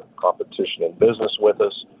 competition in business with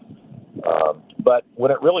us. But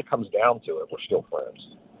when it really comes down to it, we're still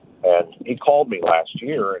friends. And he called me last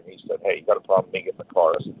year and he said, "Hey, you got a problem with me getting the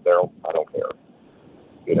car?" I said, "Daryl, I don't care."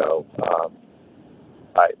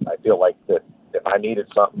 I feel like that if I needed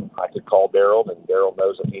something, I could call Daryl, and Daryl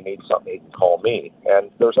knows if he needs something, he can call me.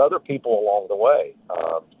 And there's other people along the way.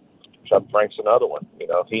 Chuck Frank's another one.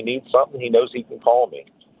 If he needs something, he knows he can call me.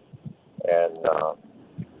 And,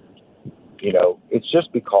 it's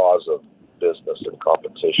just because of business and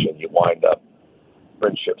competition, you wind up,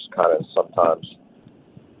 friendships kind of sometimes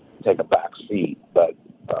take a back seat. But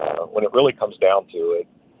when it really comes down to it,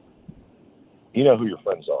 you know who your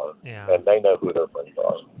friends are, and they know who their friends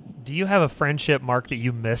are. Do you have a friendship, Mark, that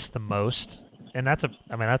you miss the most? And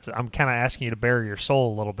I'm kind of asking you to bare your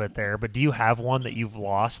soul a little bit there, but do you have one that you've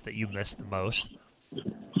lost that you miss the most?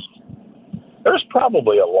 There's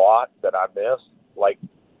probably a lot that I miss. Like,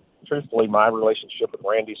 truthfully, my relationship with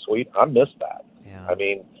Randy Sweet, I miss that. Yeah. I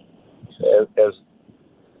mean, as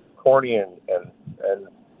corny and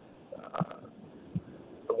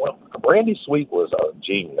well, Randy Sweet was a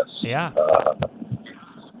genius. Yeah.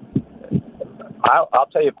 I'll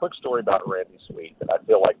tell you a quick story about Randy Sweet that I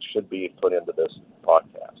feel like should be put into this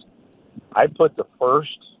podcast. I put the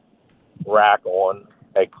first rack on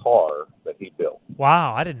a car that he built.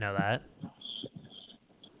 Wow, I didn't know that.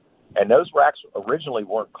 And those racks originally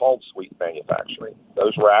weren't called Sweet Manufacturing.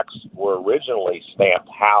 Those racks were originally stamped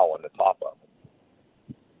Hal on the top of them.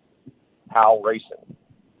 Hal Racing.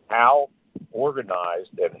 Hal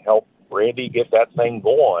organized and helped Randy get that thing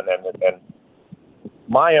going. And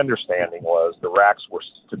my understanding was the racks were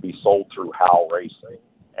to be sold through Hal Racing.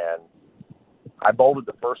 And I bolted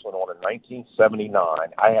the first one on in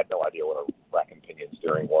 1979. I had no idea what a rack and pinion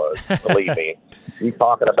steering was. Believe me. You're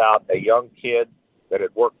talking about a young kid that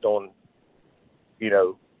had worked on,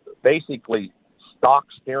 basically stock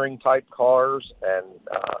steering type cars and,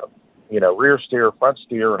 rear steer, front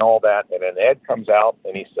steer and all that. And then Ed comes out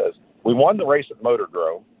and he says, "We won the race at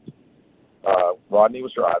Motordrome." Rodney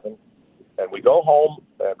was driving. And we go home,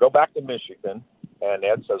 go back to Michigan, and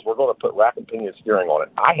Ed says, "We're going to put rack and pinion steering on it."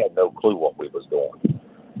 I had no clue what we was doing.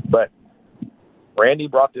 But Randy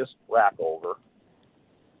brought this rack over,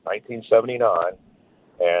 1979,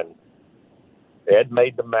 and Ed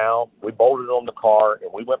made the mount. We bolted it on the car,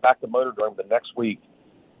 and we went back to Motordrome the next week,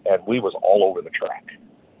 and we was all over the track.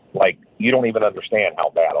 Like, you don't even understand how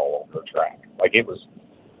bad all over the track. Like, it was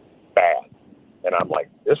bad. And I'm like,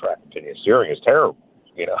 this rack and pinion steering is terrible,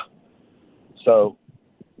 So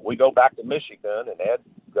we go back to Michigan, and Ed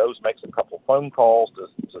makes a couple of phone calls to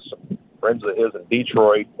some friends of his in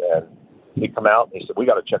Detroit, and he come out and he said, "We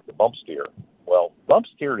got to check the bump steer." Well, bump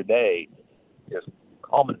steer today is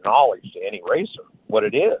common knowledge to any racer what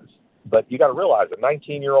it is. But you got to realize, a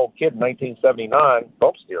 19-year-old kid in 1979,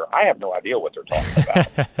 bump steer, I have no idea what they're talking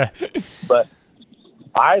about. But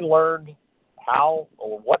I learned how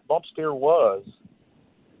or what bump steer was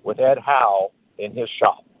with Ed Howe in his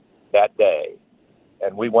shop that day.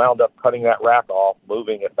 And we wound up cutting that rack off,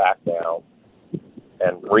 moving it back down,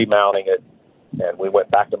 and remounting it. And we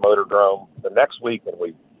went back to Motordrome the next week, and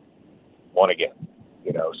we won again.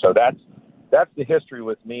 You know, so that's the history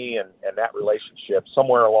with me and that relationship.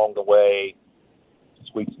 Somewhere along the way,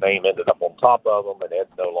 Sweet's name ended up on top of them, and Ed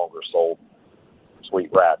no longer sold Sweet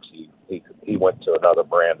racks. He went to another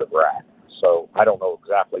brand of rack. So I don't know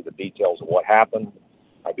exactly the details of what happened.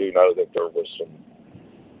 I do know that there was some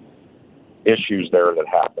issues there that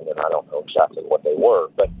happened, and I don't know exactly what they were.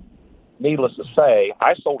 But needless to say,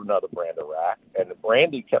 I sold another brand of rack, and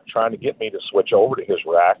Randy kept trying to get me to switch over to his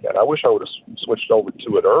rack, and I wish I would have switched over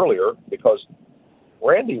to it earlier, because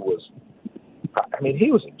Randy was,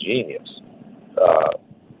 he was a genius.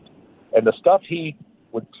 And the stuff he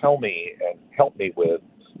would tell me and help me with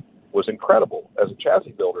was incredible as a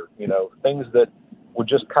chassis builder, you know, things that would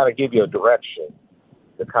just kind of give you a direction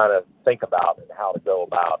to kind of think about and how to go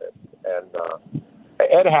about it. And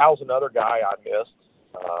Ed Howe's another guy I missed.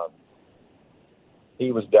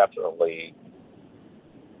 He was definitely,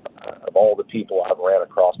 of all the people I've ran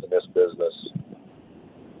across in this business,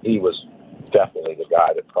 he was definitely the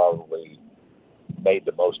guy that probably made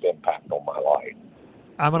the most impact on my life.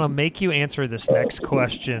 I'm going to make you answer this next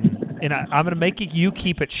question, and I'm going to make you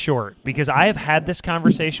keep it short, because I have had this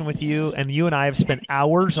conversation with you, and you and I have spent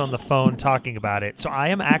hours on the phone talking about it. So I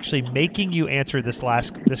am actually making you answer this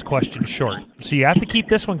question short. So you have to keep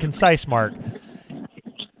this one concise, Mark.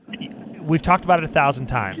 We've talked about it 1,000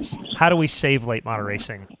 times. How do we save late model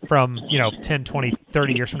racing from, 10, 20,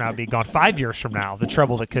 30 years from now being gone, 5 years from now, the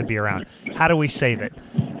trouble that could be around? How do we save it?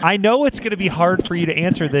 I know it's going to be hard for you to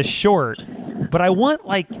answer this short, but I want,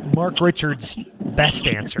 Mark Richards' best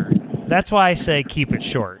answer. That's why I say keep it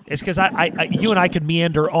short. It's because you and I could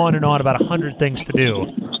meander on and on about 100 things to do.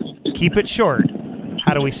 Keep it short.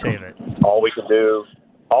 How do we save it? All we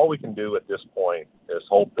can do at this point is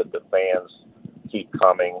hope that the fans keep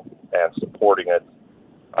coming and supporting it.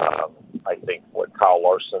 I think what Kyle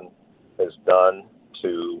Larson has done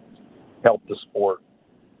to help the sport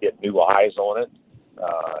get new eyes on it,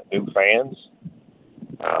 new fans.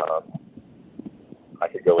 I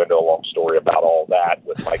could go into a long story about all that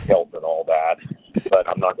with Mike Helton and all that, but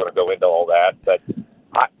I'm not going to go into all that. But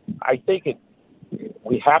I think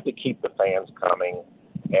we have to keep the fans coming,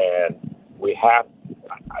 and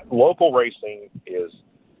local racing is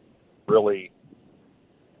really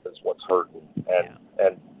what's hurting,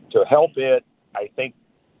 and to help it, I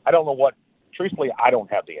don't know what. Truthfully, I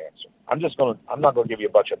don't have the answer. I'm not going to give you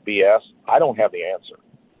a bunch of BS. I don't have the answer,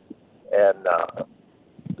 and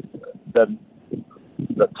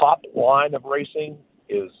the top line of racing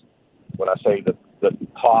is, when I say the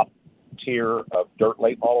top tier of dirt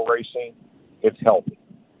late model racing, it's healthy,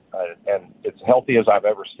 and it's healthy as I've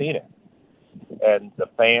ever seen it. And the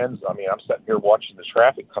fans, I'm sitting here watching the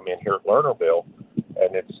traffic come in here at Lernerville,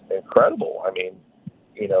 and it's incredible.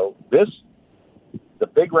 The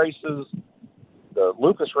big races, the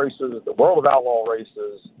Lucas races, the World of Outlaw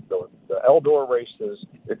races, the Eldor races,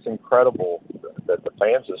 it's incredible that the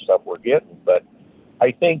fans and stuff we're getting. But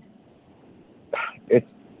I think it's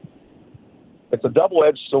a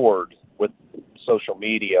double-edged sword with social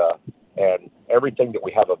media and everything that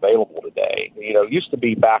we have available today. It used to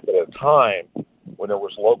be back at a time when there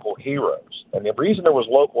was local heroes. And the reason there was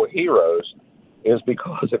local heroes is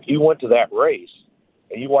because if you went to that race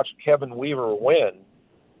and you watched Kevin Weaver win,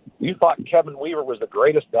 you thought Kevin Weaver was the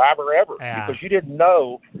greatest driver ever, because you didn't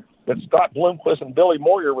know that Scott Bloomquist and Billy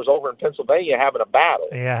Moyer was over in Pennsylvania having a battle.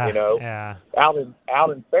 Out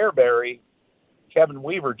in Fairbury, Kevin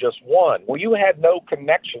Weaver just won. Well, you had no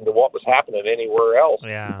connection to what was happening anywhere else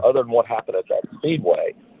other than what happened at that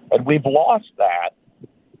speedway. And we've lost that.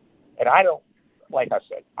 And I don't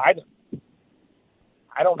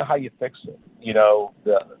know how you fix it.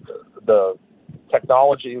 The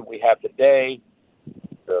technology we have today,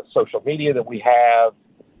 the social media that we have,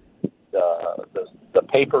 the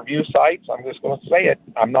pay-per-view sites. I'm just going to say it.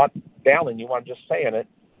 I'm not downing you. I'm just saying it.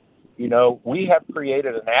 We have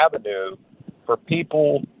created an avenue for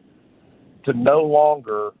people to no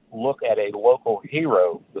longer look at a local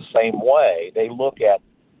hero the same way. They look at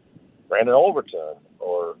Brandon Overton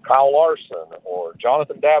or Kyle Larson or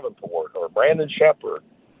Jonathan Davenport or Brandon Shepard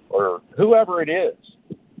or whoever it is.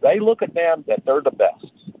 They look at them that they're the best.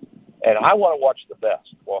 And I want to watch the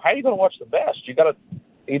best. Well, how are you going to watch the best? You got to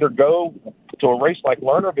either go to a race like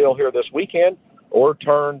Lernerville here this weekend or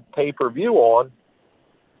turn pay-per-view on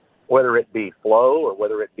whether it be Flow or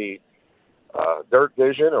whether it be Dirt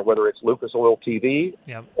Vision or whether it's Lucas Oil TV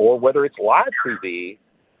Yep. or whether it's live TV,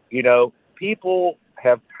 you know, people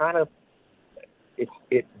have kind of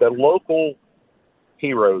the local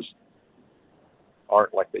heroes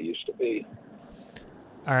aren't like they used to be.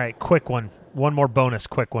 All right, quick one. One more bonus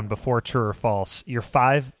quick one before true or false. Your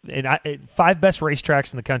five best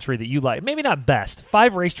racetracks in the country that you like. Maybe not best.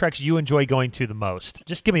 5 racetracks you enjoy going to the most.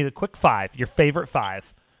 Just give me the quick 5, your favorite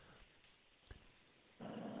 5.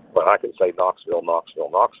 Well, I can say Knoxville,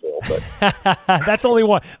 but That's only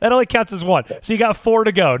one. That only counts as one. So you got 4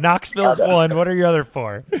 to go. Knoxville's 1. What are your other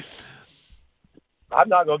 4? I'm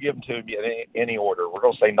not going to give them to you in any order. We're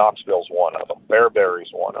going to say Knoxville's one of them.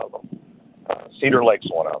 Bearberry's one of them. Cedar Lake's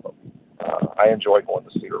one of them. I enjoy going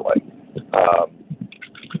to Cedar Lake.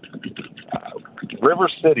 River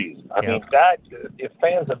Cities. I mean, that if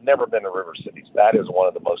fans have never been to River Cities, that is one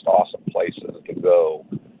of the most awesome places to go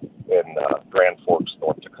in Grand Forks,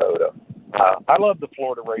 North Dakota. I love the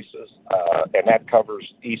Florida races, and that covers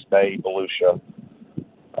East Bay, Volusia.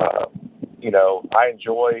 You know, I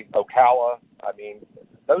enjoy Ocala. I mean,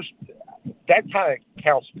 that kind of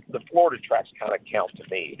counts. The Florida tracks kind of count to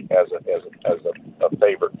me as a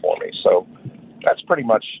favorite for me. So that's pretty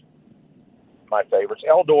much my favorites.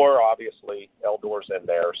 Eldor, obviously, Eldor's in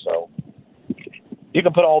there. So you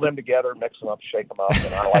can put all them together, mix them up, shake them up,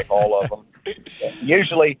 and I like all of them.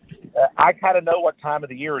 Usually, I kind of know what time of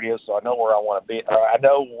the year it is, so I know where I want to be. I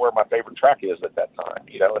know where my favorite track is at that time.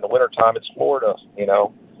 You know, in the wintertime, it's Florida, you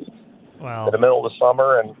know. Wow. In the middle of the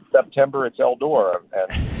summer and September, it's Eldora.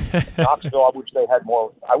 And Knoxville,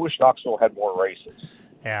 I wish Knoxville had more races.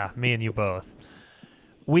 Yeah, me and you both.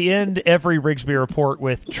 We end every Rigsby Report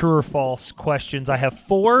with true or false questions. I have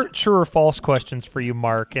 4 true or false questions for you,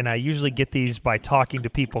 Mark, and I usually get these by talking to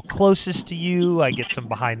people closest to you. I get some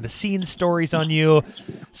behind-the-scenes stories on you.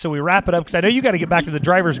 So we wrap it up, because I know you got to get back to the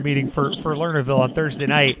drivers' meeting for Lernerville on Thursday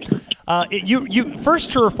night.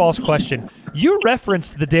 First true or false question. You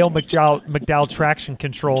referenced the Dale McDowell traction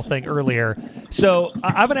control thing earlier. So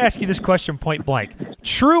I'm going to ask you this question point blank.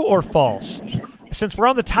 True or false? Since we're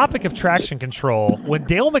on the topic of traction control, when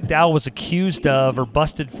Dale McDowell was accused of or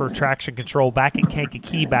busted for traction control back at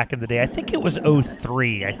Kankakee back in the day, I think it was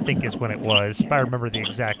 03, I think is when it was, if I remember the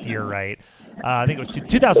exact year right. I think it was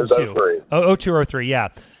 2002. 02 or 03, yeah.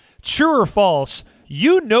 True or false,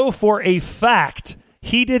 you know for a fact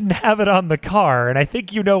he didn't have it on the car, and I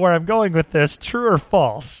think you know where I'm going with this. True or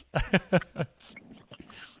false?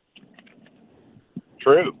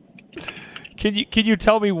 True. Can you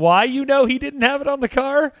tell me why you know he didn't have it on the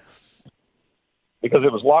car? Because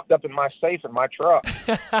it was locked up in my safe in my truck.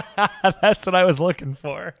 That's what I was looking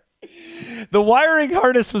for. The wiring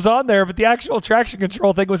harness was on there, but the actual traction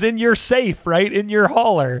control thing was in your safe, right? In your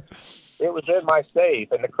hauler. It was in my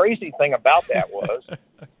safe. And the crazy thing about that was,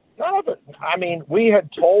 none of it. I mean, we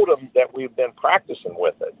had told him that we've been practicing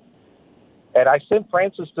with it. And I sent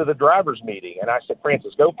Francis to the driver's meeting, and I said,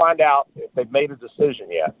 Francis, go find out if they've made a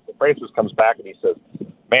decision yet. And Francis comes back, and he says,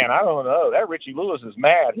 man, I don't know. That Richie Lewis is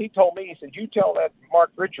mad. He told me, he said, you tell that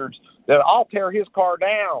Mark Richards that I'll tear his car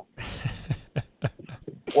down.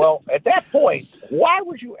 Well, at that point, why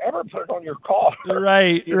would you ever put it on your car?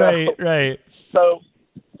 Right. So,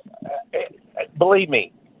 believe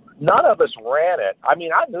me, none of us ran it. I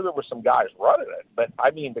mean, I knew there were some guys running it, but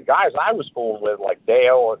I mean, the guys I was fooling with, like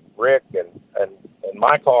Dale and Rick and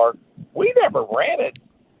my car, we never ran it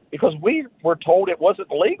because we were told it wasn't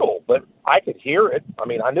legal, but I could hear it. I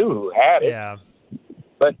mean, I knew who had it. Yeah.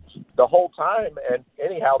 But the whole time, and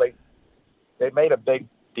anyhow, they made a big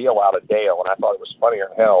deal out of Dale, and I thought it was funnier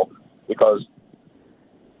than hell because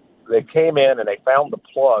they came in and they found the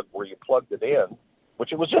plug where you plugged it in,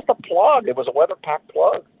 which it was just a plug. It was a weather pack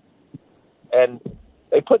plug. And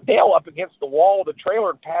they put Dale up against the wall of the trailer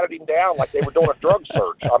and patted him down like they were doing a drug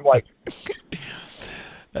search. I'm like,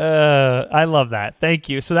 I love that. Thank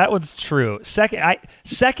you. So that one's true.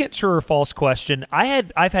 Second true or false question.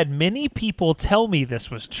 I've had many people tell me this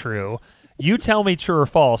was true. You tell me true or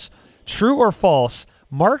false. True or false?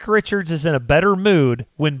 Mark Richards is in a better mood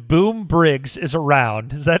when Boom Briggs is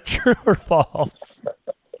around. Is that true or false?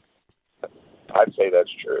 I'd say that's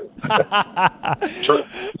true. True.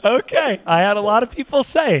 Okay. I had a lot of people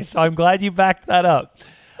say, so I'm glad you backed that up.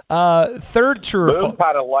 Third true or false. Boom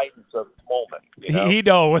kind of lightens the moment. You know? He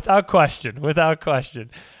know, without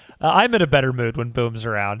question. I'm in a better mood when Boom's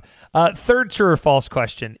around. Third true or false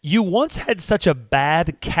question. You once had such a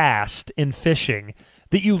bad cast in fishing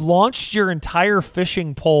that you launched your entire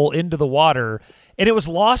fishing pole into the water and it was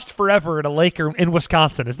lost forever in a lake in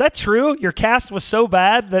Wisconsin. Is that true? Your cast was so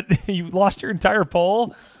bad that you lost your entire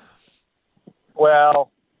pole?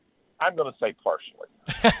 Well, I'm going to say partially.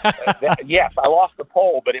 Yes, I lost the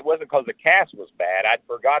pole, but it wasn't because the cast was bad. I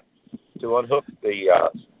forgot to unhook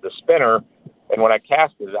the spinner, and when I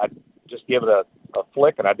cast it, I just give it a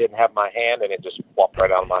flick, and I didn't have my hand, and it just walked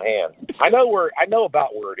right out of my hand. I know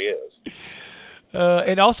about where it is.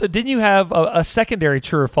 And also, didn't you have a secondary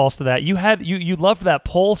true or false to that? You loved that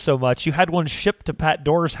pole so much, you had one shipped to Pat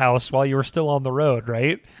Doerr's house while you were still on the road,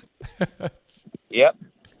 right? Yep.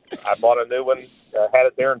 I bought a new one, had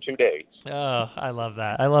it there in 2 days. Oh, I love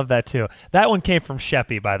that. I love that too. That one came from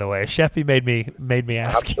Sheppy, by the way. Sheppy made me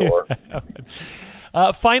ask I'm sure.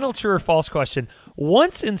 you. Final true or false question.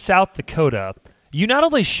 Once in South Dakota, you not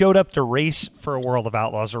only showed up to race for a World of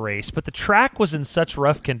Outlaws race, but the track was in such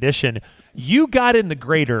rough condition, you got in the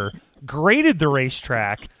grader, graded the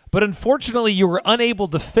racetrack, but unfortunately you were unable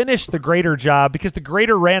to finish the grader job because the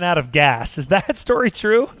grader ran out of gas. Is that story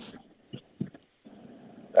true?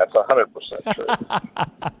 That's 100% true.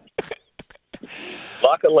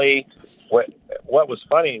 Luckily, what was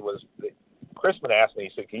funny was that Chrisman asked me,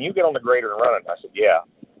 he said, "Can you get on the grader and run it?" And I said, "Yeah,"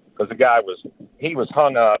 because the guy was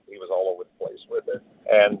hung up. He was all over the place with it.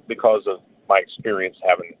 And because of my experience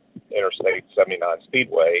having Interstate 79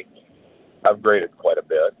 Speedway, I've graded quite a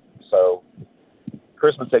bit. So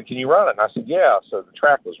Chrisman said, "Can you run it?" And I said, "Yeah." So the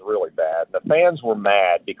track was really bad. The fans were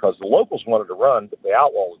mad because the locals wanted to run, but the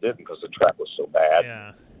Outlaws didn't because the track was so bad.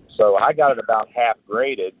 Yeah. So I got it about half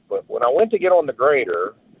graded. But when I went to get on the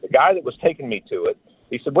grader, the guy that was taking me to it,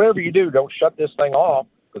 he said, "Whatever you do, don't shut this thing off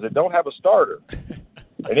because it don't have a starter."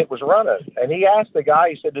 And it was running. And he asked the guy,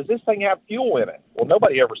 he said, "Does this thing have fuel in it?" Well,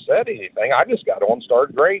 nobody ever said anything. I just got on,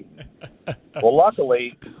 started grading. Well,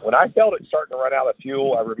 luckily, when I felt it starting to run out of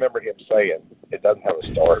fuel, I remembered him saying, "It doesn't have a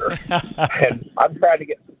starter." And I'm trying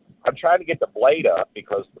to get the blade up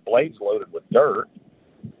because the blade's loaded with dirt.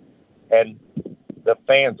 And the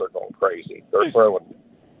fans are going crazy. They're throwing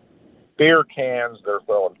beer cans, they're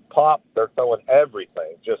throwing pop, they're throwing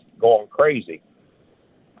everything, just going crazy.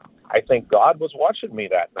 I think God was watching me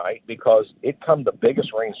that night because it come the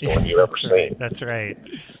biggest rainstorm you've ever seen. That's right.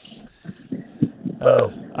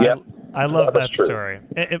 Yeah. I love that true. story.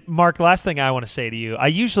 Mark, last thing I want to say to you, I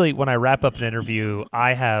usually, when I wrap up an interview,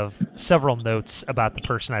 I have several notes about the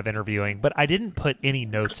person I'm interviewing, but I didn't put any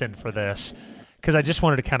notes in for this because I just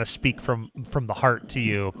wanted to kind of speak from the heart to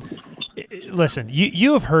you. Listen,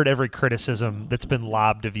 you have heard every criticism that's been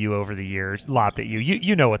lobbed at you over the years, lobbed at you.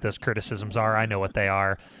 You know what those criticisms are. I know what they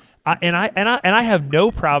are. And I have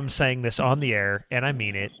no problem saying this on the air, and I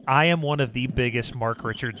mean it. I am one of the biggest Mark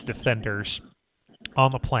Richards defenders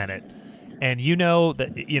on the planet. And you know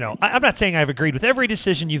that, I'm not saying I've agreed with every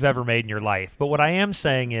decision you've ever made in your life, but what I am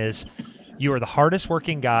saying is you are the hardest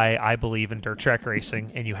working guy, I believe, in dirt track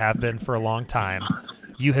racing, and you have been for a long time.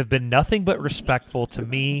 You have been nothing but respectful to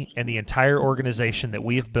me and the entire organization that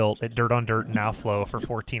we have built at Dirt on Dirt and Now Flow for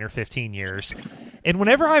 14 or 15 years. And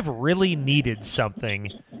whenever I've really needed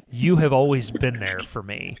something, you have always been there for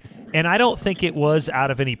me. And I don't think it was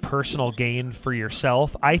out of any personal gain for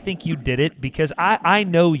yourself. I think you did it because I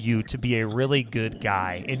know you to be a really good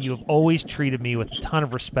guy, and you have always treated me with a ton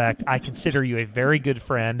of respect. I consider you a very good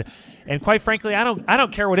friend. And quite frankly, I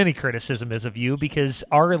don't care what any criticism is of you because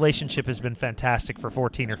our relationship has been fantastic for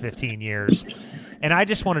 14 or 15 years. And I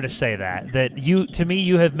just wanted to say that you, to me,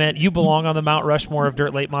 you have meant, you belong on the Mount Rushmore of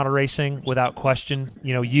dirt late model racing without question.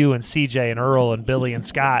 You and CJ and Earl and Billy and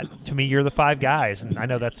Scott, to me, you're the five guys. And I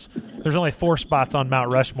know there's only 4 spots on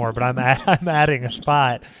Mount Rushmore, but I'm adding a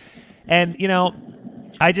spot. And,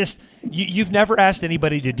 you've never asked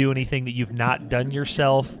anybody to do anything that you've not done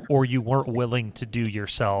yourself or you weren't willing to do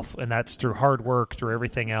yourself, and that's through hard work, through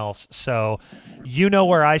everything else. So you know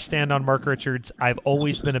where I stand on Mark Richards. I've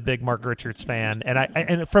always been a big Mark Richards fan,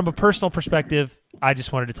 and from a personal perspective, I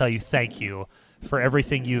just wanted to tell you thank you for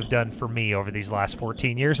everything you've done for me over these last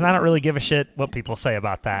 14 years, and I don't really give a shit what people say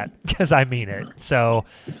about that because I mean it. So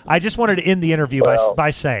I just wanted to end the interview by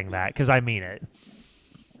saying that because I mean it.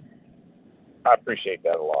 I appreciate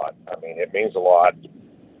that a lot. I mean, it means a lot.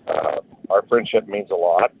 Our friendship means a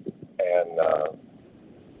lot. And,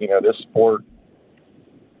 this sport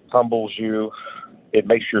humbles you. It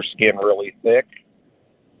makes your skin really thick.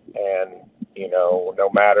 And,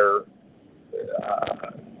 no matter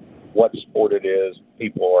what sport it is,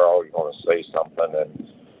 people are always going to say something.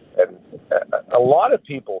 And a lot of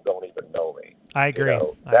people don't even know me. I agree.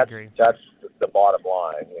 I agree. That's the bottom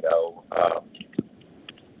line,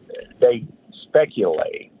 They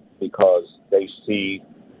speculate because they see,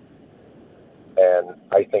 and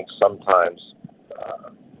I think sometimes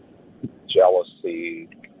jealousy,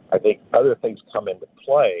 I think other things come into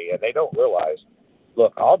play, and they don't realize,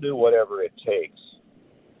 look, I'll do whatever it takes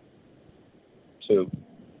to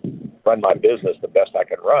run my business the best I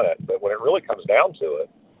can run it. But when it really comes down to it,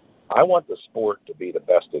 I want the sport to be the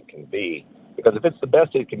best it can be, because if it's the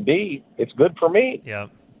best it can be, it's good for me. Yeah.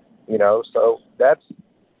 So that's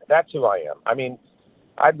who I am. I mean,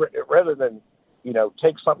 rather than,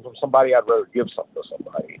 take something from somebody, I'd rather give something to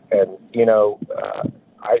somebody. And,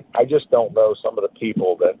 I just don't know some of the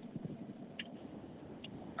people that,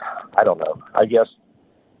 I don't know. I guess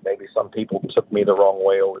maybe some people took me the wrong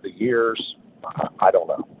way over the years. I don't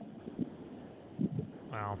know.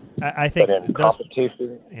 Wow. I think in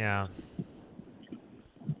competition, yeah.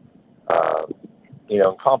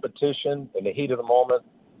 In competition, in the heat of the moment,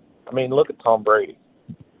 I mean, look at Tom Brady.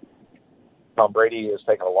 Tom Brady has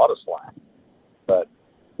taken a lot of slack, but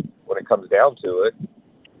when it comes down to it,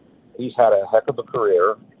 he's had a heck of a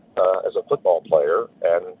career as a football player,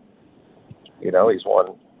 and he's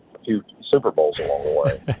won a few Super Bowls along the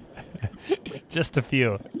way. Just a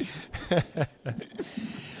few.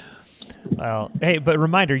 Well, hey, but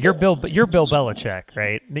reminder, you're Bill Belichick,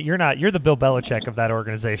 right? You're the Bill Belichick of that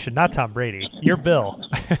organization, not Tom Brady. You're Bill.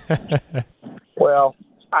 Well,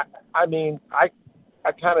 I mean, I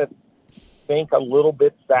kind of think a little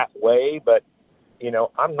bit that way, but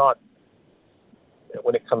I'm not.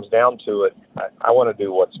 When it comes down to it, I want to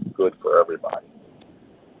do what's good for everybody.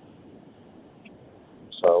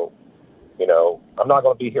 So, I'm not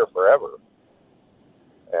going to be here forever,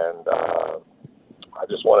 and I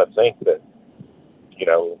just want to think that,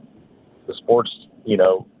 the sport's,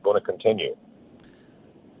 going to continue.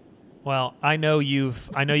 Well, I know you've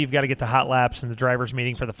got to get to hot laps and the drivers'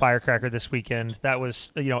 meeting for the Firecracker this weekend. That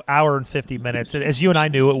was, hour and 50 minutes. As you and I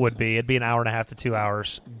knew it would be. It'd be an hour and a half to 2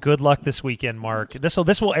 hours. Good luck this weekend, Mark. This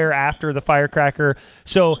will air after the Firecracker.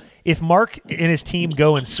 So if Mark and his team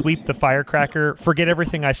go and sweep the Firecracker, forget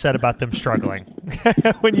everything I said about them struggling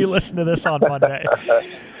when you listen to this on Monday.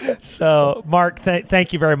 So, Mark,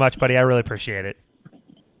 thank you very much, buddy. I really appreciate it.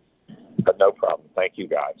 No problem. Thank you,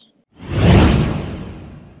 guys.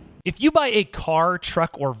 If you buy a car,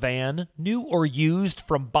 truck, or van, new or used,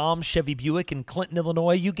 from Baum Chevy Buick in Clinton,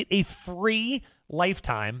 Illinois, you get a free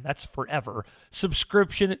lifetime, that's forever,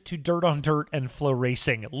 subscription to Dirt on Dirt and Flow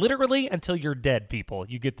Racing. Literally until you're dead, people,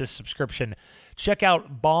 you get this subscription. Check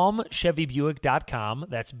out BaumChevyBuick.com.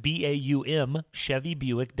 That's BAUM,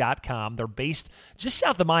 ChevyBuick.com. They're based just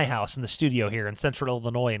south of my house in the studio here in Central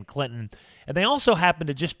Illinois in Clinton. And they also happen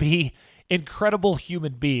to just be incredible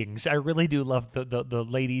human beings. I really do love the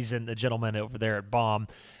ladies and the gentlemen over there at Baum.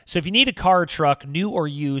 So if you need a car or truck, new or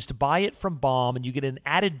used, buy it from Baum, and you get an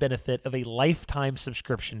added benefit of a lifetime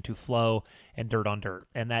subscription to Flow and Dirt on Dirt.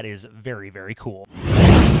 And that is very, very cool.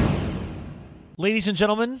 Ladies and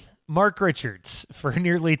gentlemen, Mark Richards for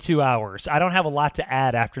nearly 2 hours. I don't have a lot to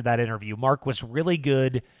add after that interview. Mark was really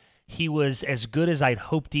good. He was as good as I'd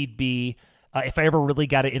hoped he'd be. If I ever really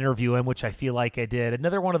got to interview him, which I feel like I did.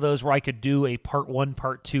 Another one of those where I could do a part 1,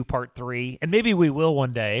 part 2, part 3, and maybe we will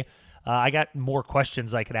one day. I got more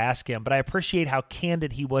questions I could ask him, but I appreciate how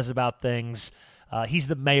candid he was about things. He's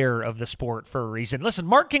the mayor of the sport for a reason. Listen,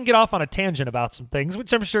 Mark can get off on a tangent about some things,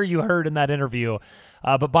 which I'm sure you heard in that interview,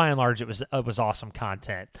 but by and large, it was awesome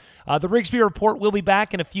content. The Rigsby Report will be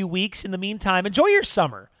back in a few weeks. In the meantime, enjoy your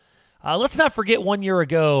summer. Let's not forget 1 year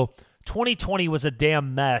ago, 2020 was a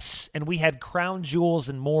damn mess, and we had crown jewels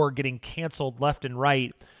and more getting canceled left and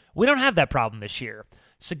right. We don't have that problem this year.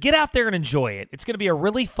 So get out there and enjoy it. It's going to be a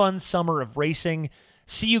really fun summer of racing.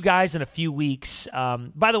 See you guys in a few weeks.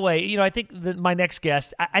 By the way, I think that my next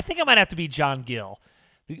guest, I think I might have to be John Gill.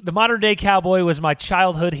 The modern-day cowboy was my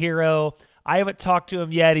childhood hero. I haven't talked to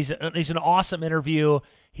him yet. He's an awesome interview.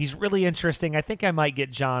 He's really interesting. I think I might get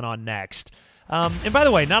John on next. And by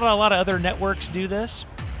the way, not a lot of other networks do this,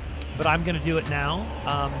 but I'm going to do it now.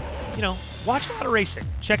 Watch a lot of racing.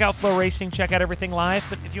 Check out Flow Racing. Check out everything live.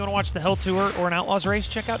 But if you want to watch the Hell Tour or an Outlaws race,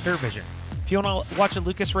 check out Dirt Vision. If you want to watch a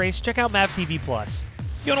Lucas race, check out Mav TV Plus.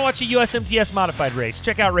 If you want to watch a USMTS modified race,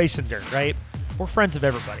 check out Racing Dirt, right? We're friends of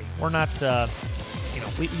everybody. We're not,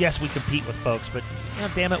 yes, we compete with folks, but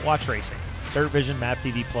damn it, watch racing. Dirt Vision, Mav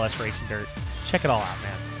TV Plus, Racing Dirt. Check it all out,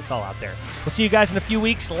 man. It's all out there. We'll see you guys in a few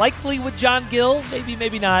weeks, likely with John Gill. Maybe,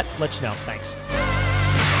 maybe not. Let you know. Thanks.